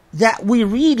that we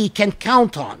really can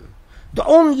count on, the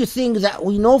only thing that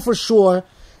we know for sure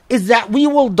is that we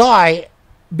will die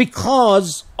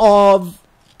because of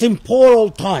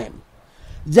temporal time.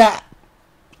 That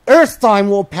earth time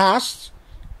will pass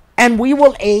and we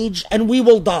will age and we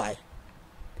will die.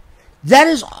 That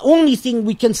is the only thing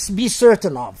we can be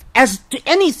certain of. As to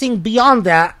anything beyond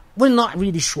that, we're not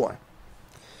really sure.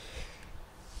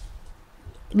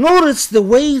 Notice the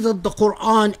way that the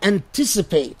Quran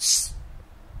anticipates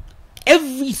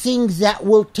everything that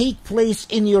will take place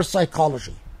in your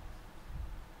psychology.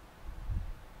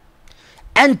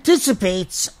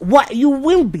 Anticipates what you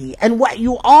will be and what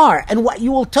you are and what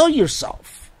you will tell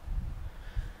yourself.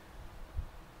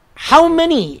 How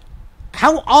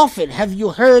often have you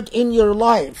heard in your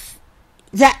life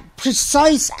that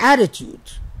precise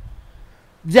attitude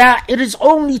that it is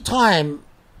only time,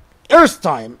 earth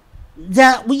time,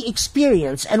 that we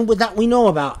experience and that we know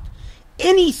about?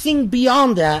 Anything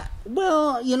beyond that,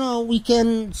 well, we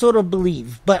can sort of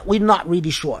believe, but we're not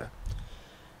really sure.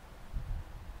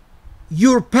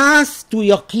 Your path to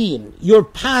yaqeen, your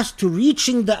path to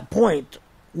reaching that point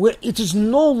where it is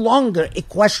no longer a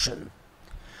question,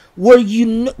 where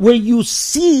you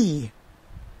see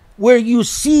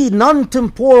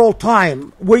non-temporal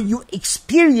time, where you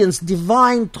experience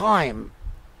divine time.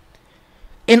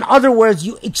 In other words,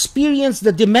 you experience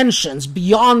the dimensions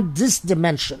beyond this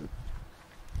dimension.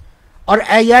 Are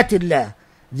ayatillah,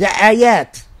 the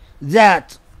ayat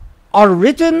that are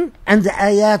written and the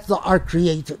ayat that are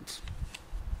created.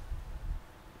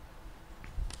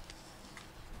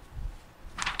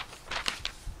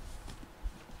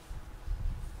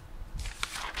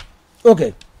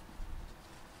 Okay.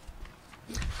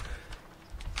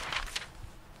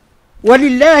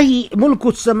 وَلِلَّهِ مُلْكُ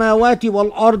السَّمَاوَاتِ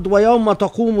وَالْأَرْضِ وَيَوْمَ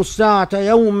تَقُومُ السَّاعَةَ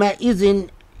يَوْمَئِذٍ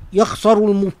يَخْسَرُ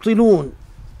الْمُبْطِلُونَ.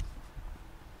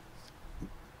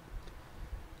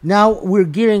 Now we're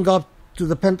gearing up to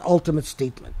the penultimate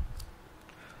statement.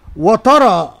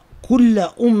 وَتَرَى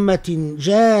كُلَّ أُمَّةٍ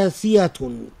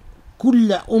جَاثِيَةٌ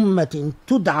كُلَّ أُمَّةٍ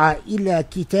تُدْعَى إِلَى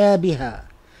كِتَابِهَا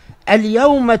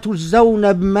اليوم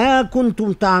تجزون بما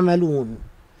كنتم تعملون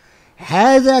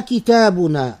هذا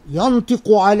كتابنا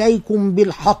ينطق عليكم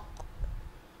بالحق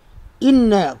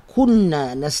إنا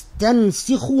كنا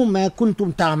نستنسخ ما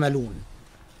كنتم تعملون.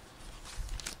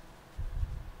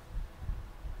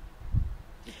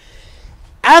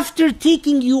 After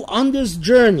taking you on this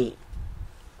journey,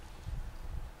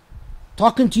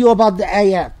 talking to you about the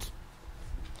ayat,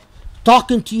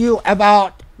 talking to you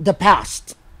about the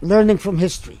past, learning from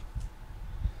history,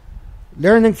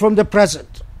 learning from the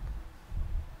present,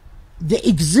 the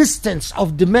existence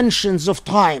of dimensions of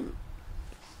time,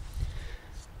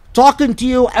 talking to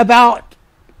you about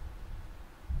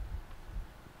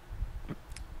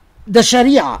the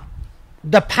Sharia,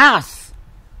 the path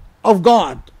of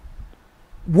God,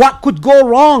 what could go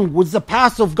wrong with the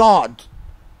path of God,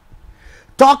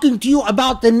 talking to you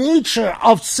about the nature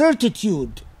of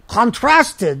certitude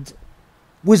contrasted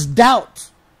with doubt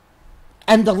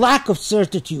and the lack of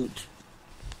certitude.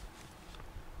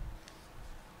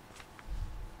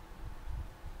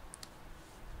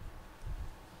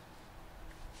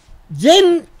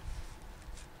 Then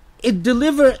it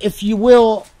delivers, if you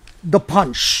will, the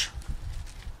punch.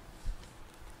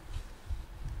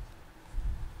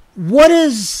 What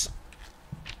is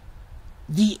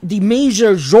the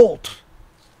major jolt?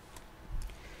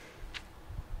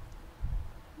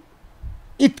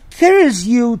 It carries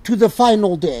you to the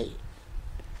final day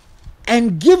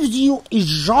and gives you a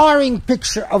jarring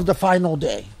picture of the final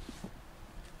day.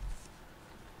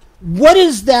 What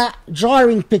is that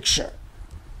jarring picture?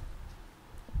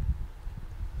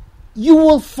 You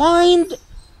will find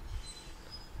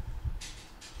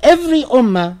every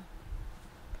ummah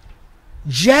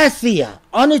Jathiyah,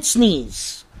 on its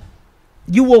knees.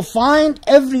 You will find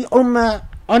every ummah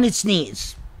on its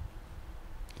knees.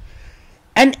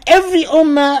 And every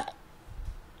ummah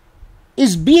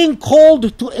is being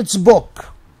called to its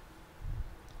book.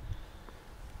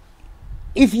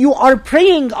 If you are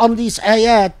praying on these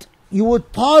ayat, you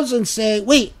would pause and say,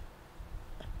 wait,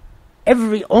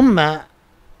 every ummah,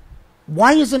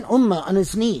 why is an ummah on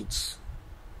its knees?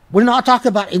 We're not talking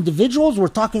about individuals, we're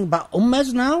talking about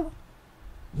ummahs now?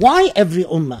 Why every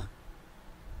ummah?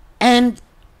 And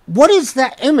what is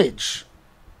that image?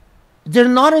 They're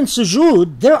not in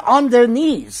sujood, they're on their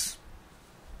knees.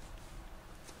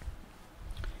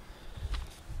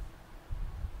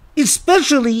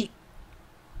 Especially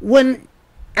when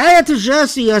Ayat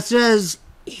Al-Jathiyah says,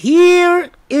 here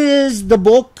is the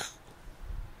book?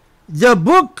 The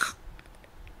book,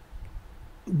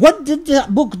 what did the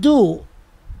book do?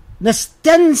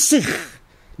 نستنسخ,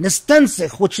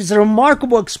 which is a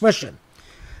remarkable expression.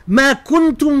 ما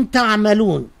كنتم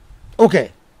تعملون.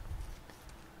 Okay.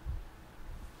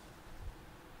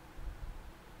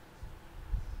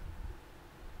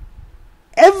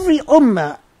 Every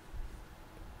ummah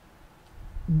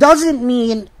doesn't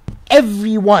mean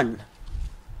everyone.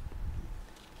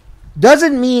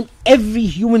 Doesn't mean every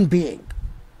human being.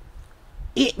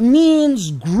 It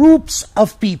means groups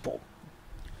of people.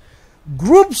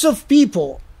 Groups of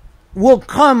people will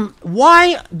come.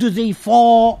 Why do they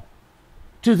fall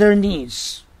to their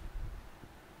knees?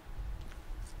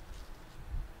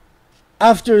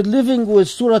 After living with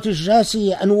Surah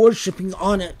Al-Jathiyah and worshipping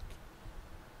on it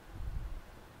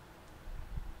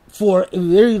for a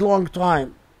very long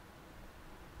time.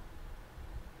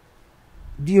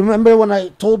 Do you remember when I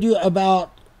told you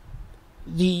about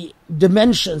the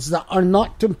dimensions that are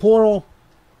not temporal?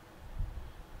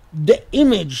 The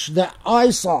image that I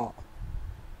saw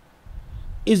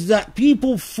is that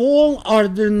people fall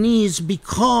on their knees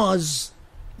because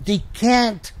they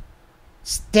can't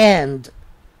stand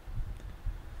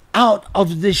out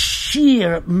of the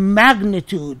sheer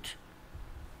magnitude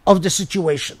of the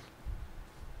situation.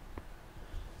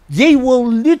 They will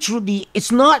literally,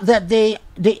 it's not that their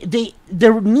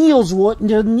knees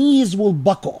will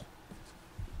buckle.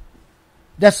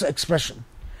 That's the expression.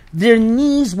 Their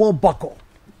knees will buckle.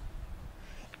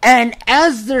 And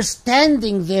as they're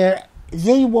standing there,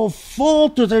 they will fall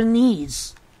to their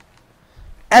knees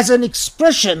as an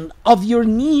expression of your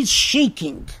knees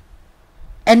shaking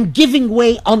and giving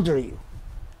way under you.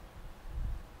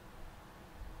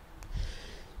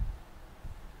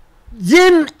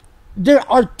 Then there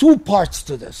are two parts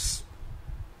to this.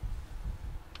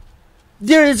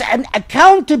 There is an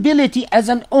accountability as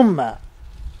an ummah.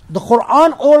 The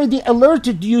Quran already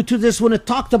alerted you to this when it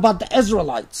talked about the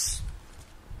Israelites.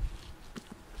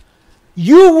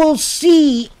 You will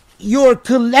see your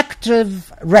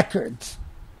collective record.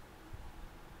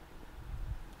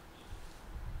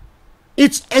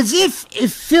 It's as if a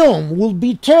film will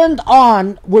be turned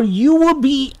on where you will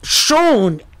be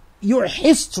shown your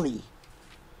history,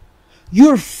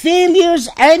 your failures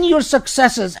and your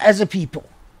successes as a people,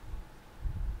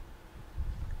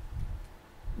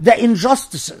 the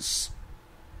injustices,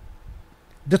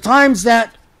 the times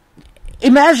that,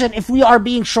 imagine if we are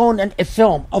being shown a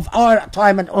film of our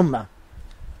time and ummah,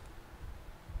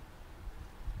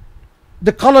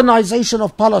 the colonization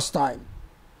of Palestine,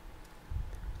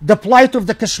 the plight of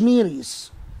the Kashmiris,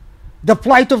 the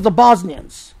plight of the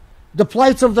Bosnians, the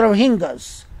plight of the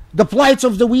Rohingyas, the plight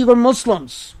of the Uyghur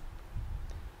Muslims,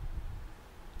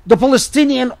 the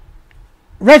Palestinian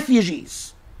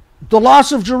refugees, the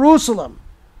loss of Jerusalem,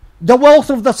 the wealth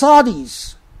of the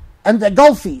Saudis and the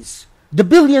Gulfies, the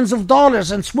billions of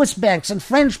dollars in Swiss banks and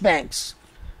French banks.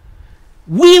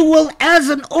 We will, as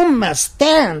an ummah,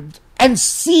 stand and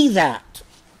see that.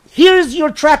 Here's your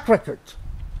track record.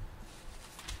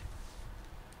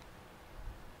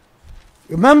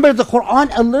 Remember, the Quran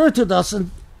alerted us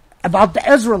about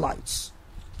the Israelites.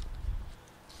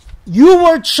 You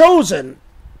were chosen.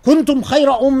 كنتم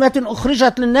خير أمة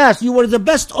أخرجت للناس. You were the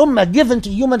best ummah given to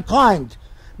humankind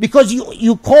because you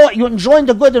enjoin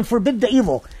the good and forbid the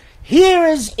evil. Here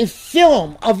is a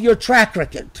film of your track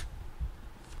record.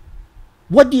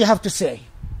 What do you have to say?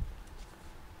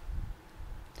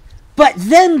 But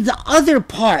then the other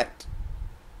part,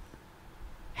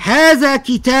 هذا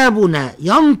كتابنا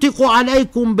ينطق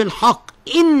عليكم بالحق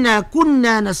إنا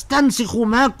كنا نستنسخ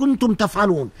ما كنتم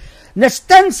تفعلون.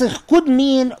 نستنسخ could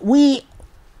mean we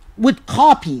would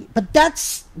copy, but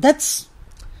that's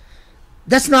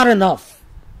not enough.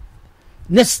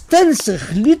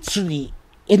 نستنسخ literally,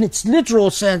 in its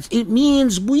literal sense, it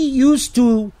means we used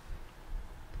to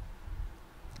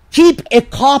keep a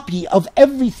copy of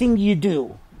everything you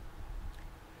do.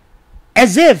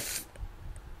 As if,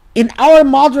 in our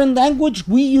modern language,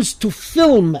 we used to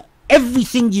film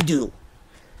everything you do.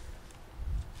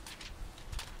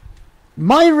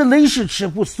 My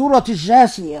relationship with Surah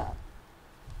Al-Jathiyah,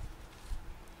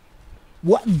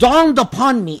 what dawned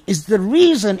upon me is the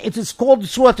reason it is called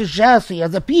Surah Al-Jathiyah.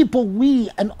 The people, we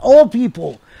and all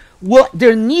people,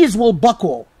 their knees will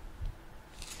buckle,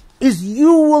 is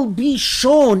you will be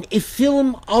shown a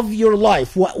film of your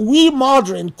life, what we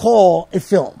modern call a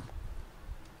film.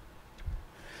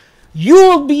 You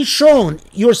will be shown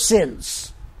your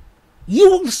sins. You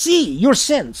will see your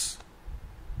sins.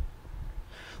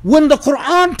 When the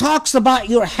Quran talks about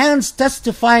your hands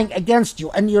testifying against you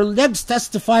and your legs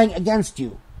testifying against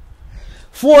you,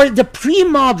 for the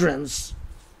pre-moderns,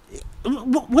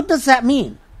 What does that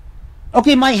mean?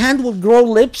 Okay, my hand will grow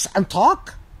lips and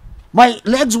talk? My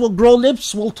legs will grow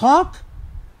lips, will talk?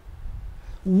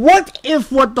 What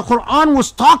if what the Quran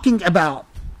was talking about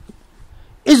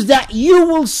is that you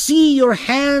will see your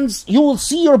hands, you will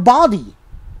see your body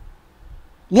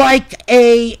like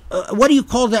a, what do you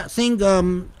call that thing,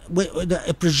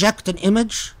 project an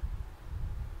image?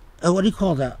 What do you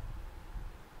call that?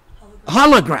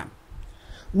 Hologram.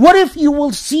 What if you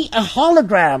will see a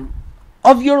hologram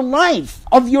of your life,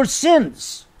 of your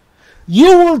sins?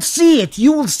 You will see it.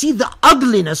 You will see the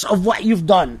ugliness of what you've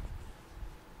done.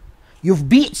 You've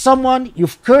beat someone,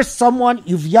 you've cursed someone,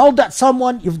 you've yelled at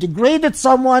someone, you've degraded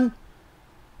someone.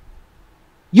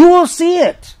 You will see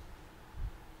it.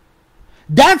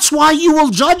 That's why you will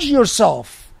judge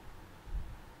yourself.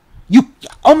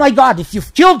 Oh my God, if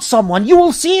you've killed someone, you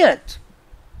will see it.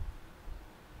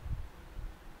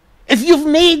 If you've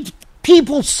made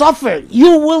people suffer,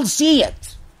 you will see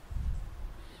it.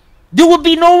 There will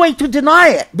be no way to deny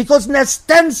it, because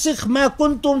نَسْتَنْسِخْ مَا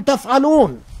كُنْتُمْ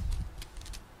تَفْعَلُونَ.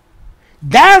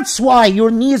 That's why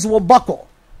your knees will buckle.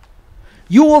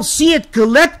 You will see it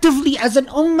collectively as an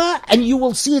ummah, and you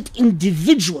will see it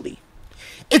individually.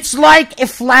 It's like a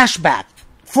flashback.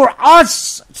 For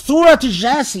us, Surah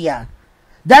Al-Jathiyah,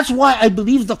 that's why I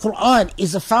believe the Quran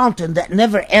is a fountain that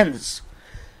never ends.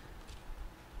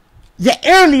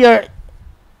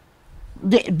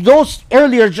 Those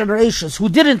earlier generations who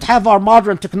didn't have our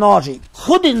modern technology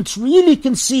couldn't really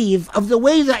conceive of the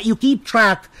way that you keep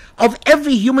track of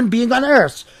every human being on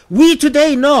earth. We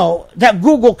today know that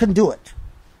Google can do it.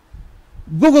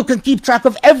 Google can keep track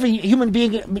of every human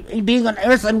being on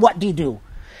earth and what they do.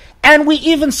 And we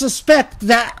even suspect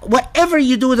that whatever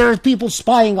you do, there are people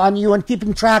spying on you and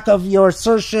keeping track of your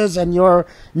searches and your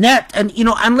net. And,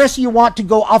 unless you want to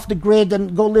go off the grid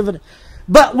and go live in.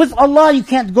 But with Allah, you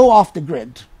can't go off the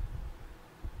grid.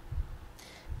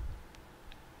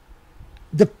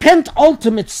 The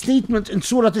penultimate statement in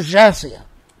Surah Al-Jathiyah.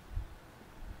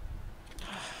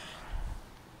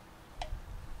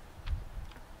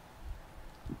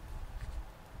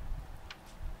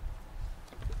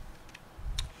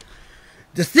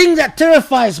 The thing that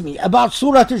terrifies me about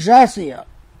Surah Al-Jathiyah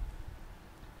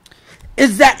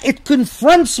is that it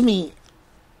confronts me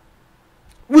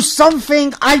with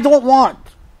something I don't want.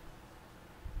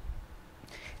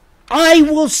 I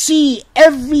will see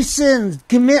every sin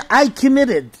I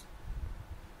committed,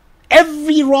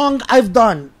 every wrong I've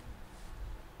done,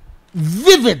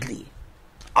 vividly,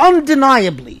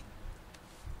 undeniably.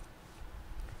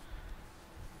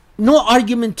 No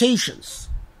argumentations.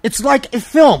 It's like a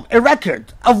film, a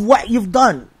record of what you've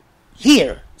done.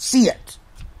 Here, see it.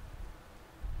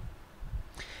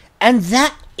 And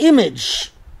that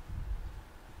image,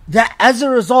 that as a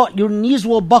result your knees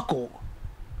will buckle,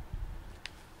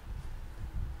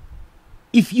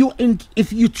 if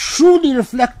you truly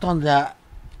reflect on that,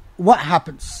 what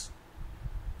happens?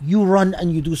 You run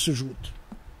and you do sujood.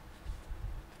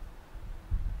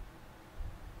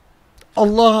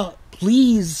 Allah,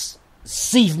 please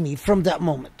save me from that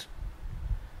moment.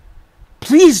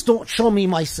 Please don't show me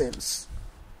my sins.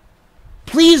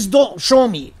 Please don't show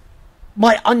me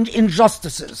my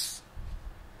injustices.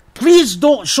 Please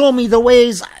don't show me the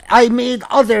ways I made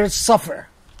others suffer,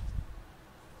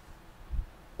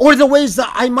 or the ways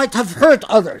that I might have hurt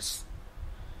others.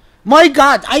 My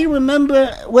God, I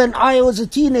remember when I was a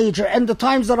teenager and the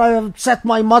times that I have upset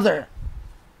my mother.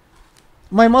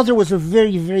 My mother was a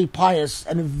very, very pious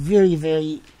and a very,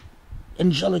 very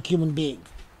angelic human being.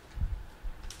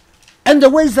 And the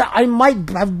ways that I might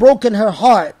have broken her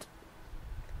heart.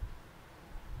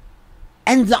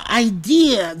 And the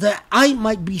idea that I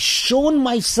might be shown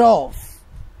myself,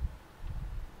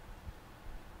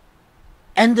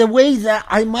 and the way that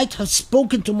I might have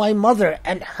spoken to my mother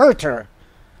and hurt her,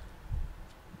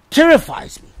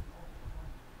 terrifies me.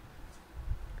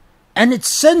 And it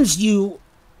sends you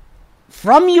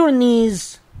from your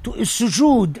knees to a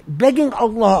sujood, begging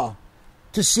Allah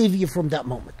to save you from that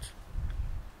moment.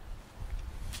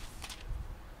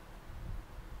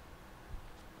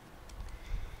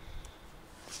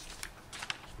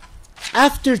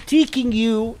 After taking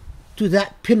you to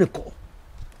that pinnacle,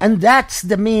 and that's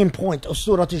the main point of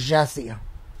Surah Al-Jathiyah.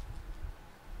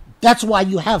 That's why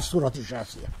you have Surah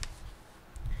Al-Jathiyah.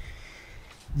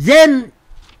 Then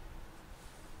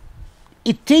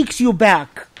it takes you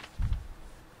back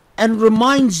and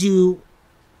reminds you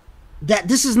that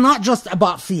this is not just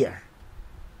about fear.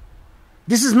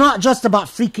 This is not just about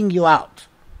freaking you out.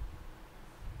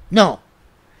 No.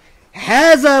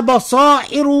 هذا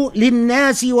بصائر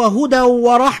للناس وهدى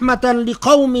ورحمة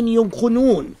لقوم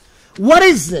يوقنون. What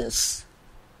is this?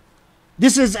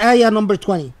 This is ayah number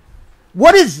 20.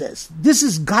 What is this? This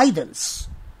is guidance.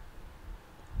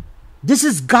 This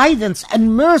is guidance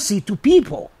and mercy to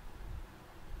people.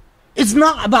 It's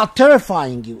not about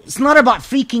terrifying you. It's not about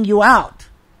freaking you out.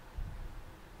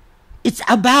 It's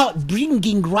about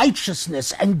bringing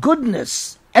righteousness and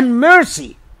goodness and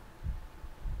mercy.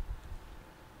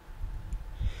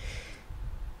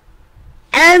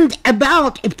 And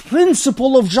about a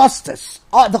principle of justice.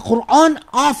 The Quran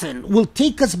often will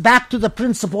take us back to the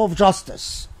principle of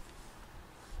justice.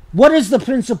 What is the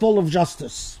principle of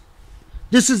justice?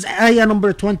 This is ayah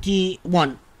number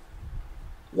 21.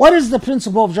 What is the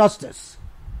principle of justice?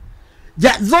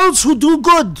 That those who do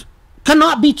good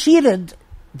cannot be treated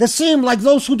the same like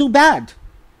those who do bad.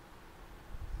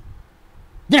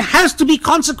 There has to be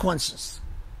consequences.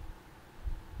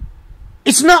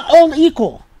 It's not all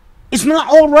equal. It's not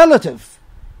all relative.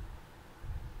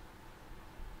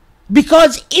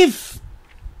 Because if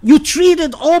you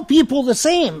treated all people the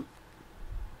same,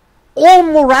 all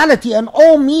morality and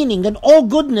all meaning and all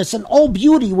goodness and all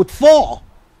beauty would fall.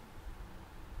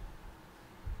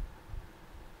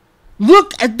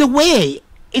 Look at the way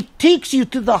it takes you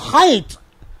to the height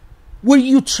where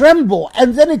you tremble,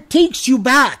 and then it takes you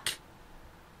back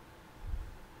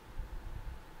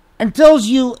and tells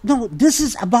you, no, this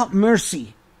is about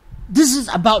mercy. This is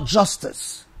about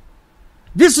justice.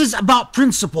 This is about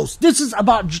principles. This is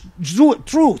about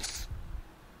truth.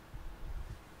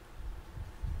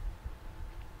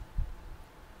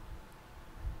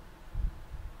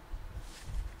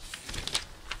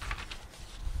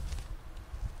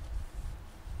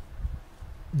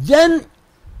 Then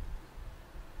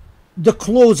the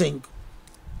closing.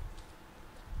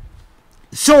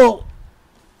 So,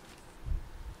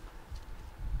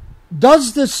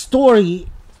 does the story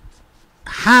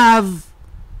have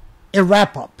a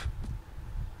wrap-up?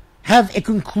 Have a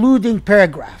concluding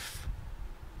paragraph?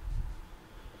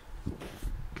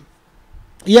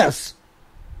 Yes.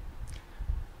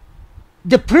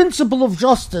 The principle of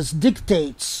justice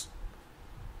dictates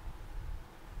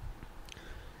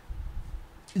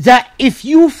that if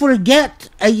you forget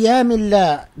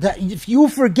ayyamillah, that if you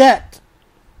forget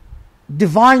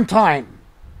divine time,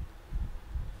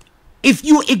 if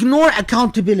you ignore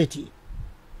accountability,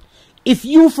 if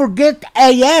you forget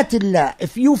ayatillah,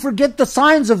 if you forget the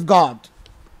signs of God,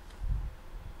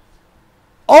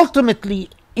 ultimately,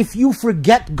 if you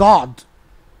forget God,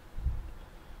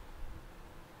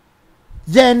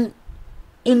 then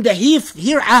in the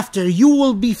hereafter you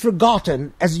will be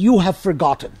forgotten as you have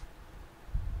forgotten.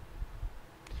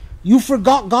 You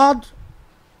forgot God?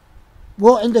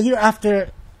 Well, in the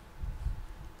hereafter,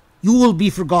 you will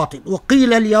be forgotten. وَقِيلَ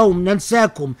الْيَوْمْ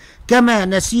نَنْسَاكُمْ كَمَا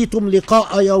نَسِيتُمْ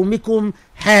لِقَاءَ يَوْمِكُمْ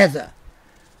هَذَا.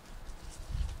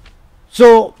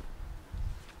 So,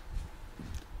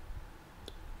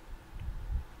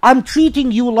 I'm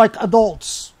treating you like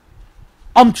adults.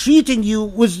 I'm treating you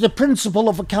with the principle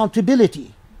of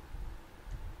accountability.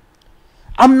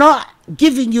 I'm not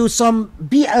giving you some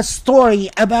BS story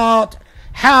about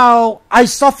how I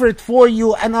suffered for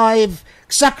you and I've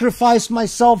sacrificed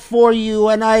myself for you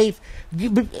and I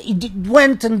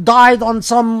went and died on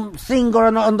something or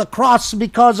on the cross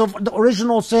because of the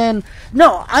original sin.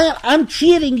 No, I'm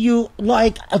treating you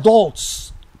like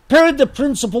adults, per the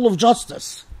principle of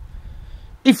justice.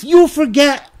 If you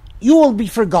forget, you will be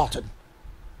forgotten.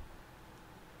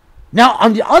 Now,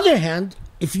 on the other hand,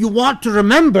 if you want to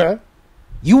remember,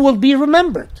 you will be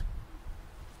remembered.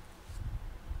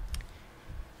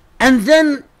 And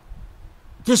then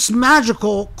this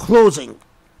magical closing.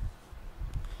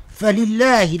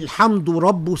 فَلِلَّهِ الْحَمْدُ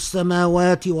رَبُّ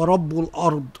السَّمَاوَاتِ وَرَبُّ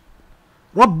الْأَرْضِ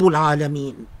رَبُّ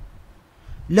الْعَالَمِينَ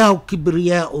لَهُ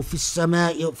كِبْرِيَاءُ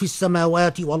في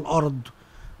السَّمَاوَاتِ وَالْأَرْضِ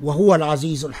وَهُوَ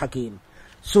الْعَزِيزُ الْحَكِيمُ.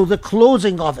 So the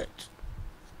closing of it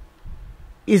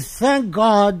is thank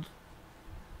God,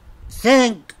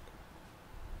 thank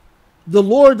the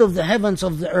Lord of the heavens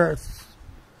of the earth,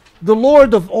 the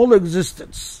Lord of all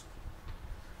existence,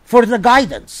 for the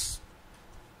guidance,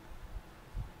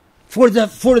 for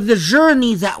the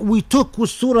journey that we took with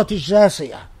Surah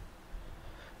Al-Jathiyah,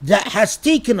 that has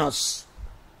taken us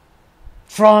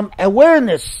from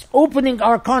awareness, opening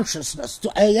our consciousness to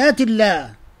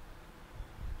ayatillah,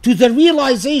 to the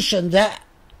realization that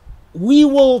we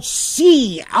will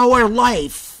see our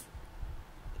life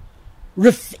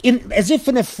as if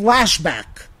in a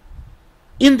flashback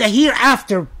in the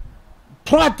hereafter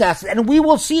podcast, and we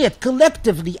will see it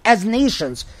collectively as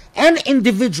nations and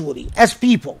individually as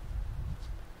people.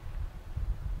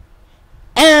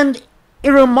 And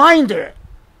a reminder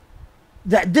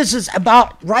that this is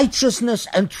about righteousness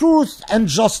and truth and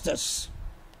justice.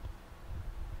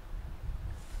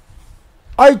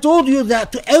 I told you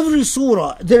that to every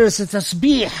surah there is a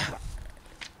tasbih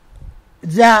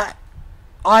that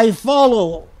I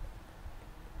follow,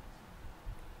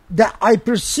 that I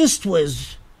persist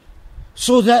with,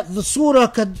 so that the surah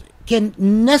can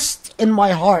nest in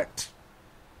my heart.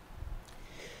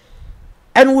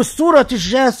 And with Surah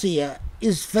Al-Jathiyah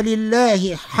is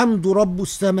فَلِلَّهِ حَمْدُ رَبُّ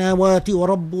السَّمَاوَاتِ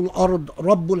وَرَبُّ الْأَرْضِ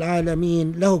رَبُّ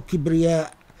الْعَالَمِينَ لَهُ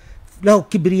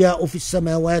كِبْرِيَاءُ فِي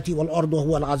السَّمَاوَاتِ وَالْأَرْضِ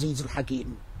وَهُوَ الْعَزِيزُ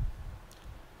الْحَكِيمُ.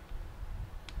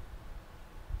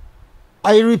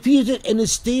 I repeat it in a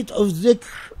state of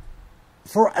dhikr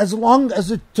for as long as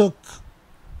it took,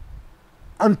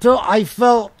 until I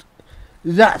felt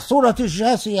that Surah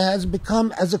Al-Jathiyah has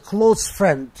become as a close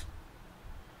friend,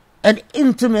 an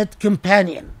intimate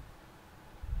companion.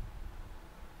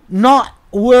 Not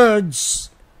words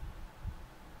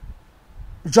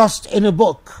just in a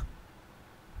book,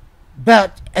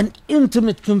 but an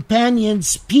intimate companion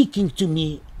speaking to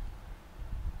me,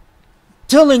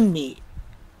 telling me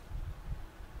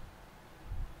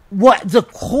what the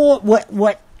core,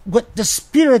 what the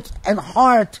spirit and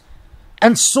heart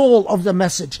and soul of the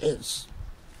message is.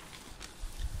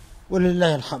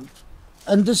 Walillahi alhamd.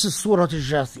 And this is Surah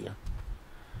Al-Jathiyah.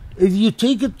 If you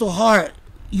take it to heart,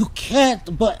 you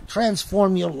can't but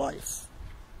transform your life.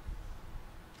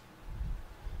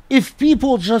 If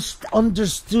people just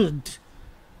understood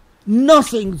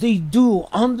nothing they do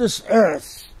on this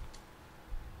earth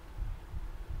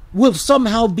will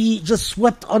somehow be just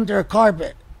swept under a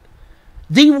carpet,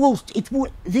 they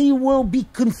will be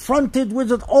confronted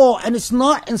with it all, and it's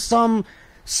not in some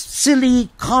silly,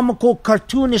 comical,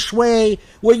 cartoonish way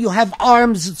where you have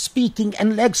arms speaking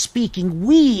and legs speaking.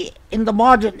 We, in the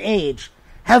modern age,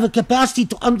 have a capacity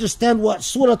to understand what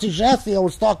Surah Al-Jathiyah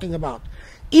was talking about,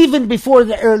 even before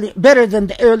better than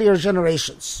the earlier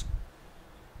generations.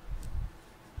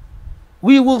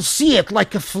 We will see it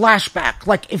like a flashback,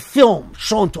 like a film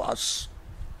shown to us.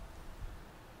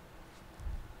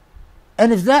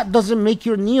 And if that doesn't make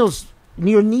your knees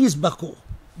buckle,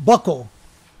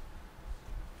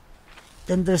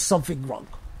 then there's something wrong.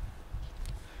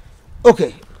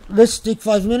 Okay, let's take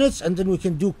 5 minutes and then we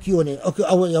can do Q&A. Okay,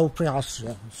 I will pray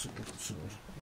Asr.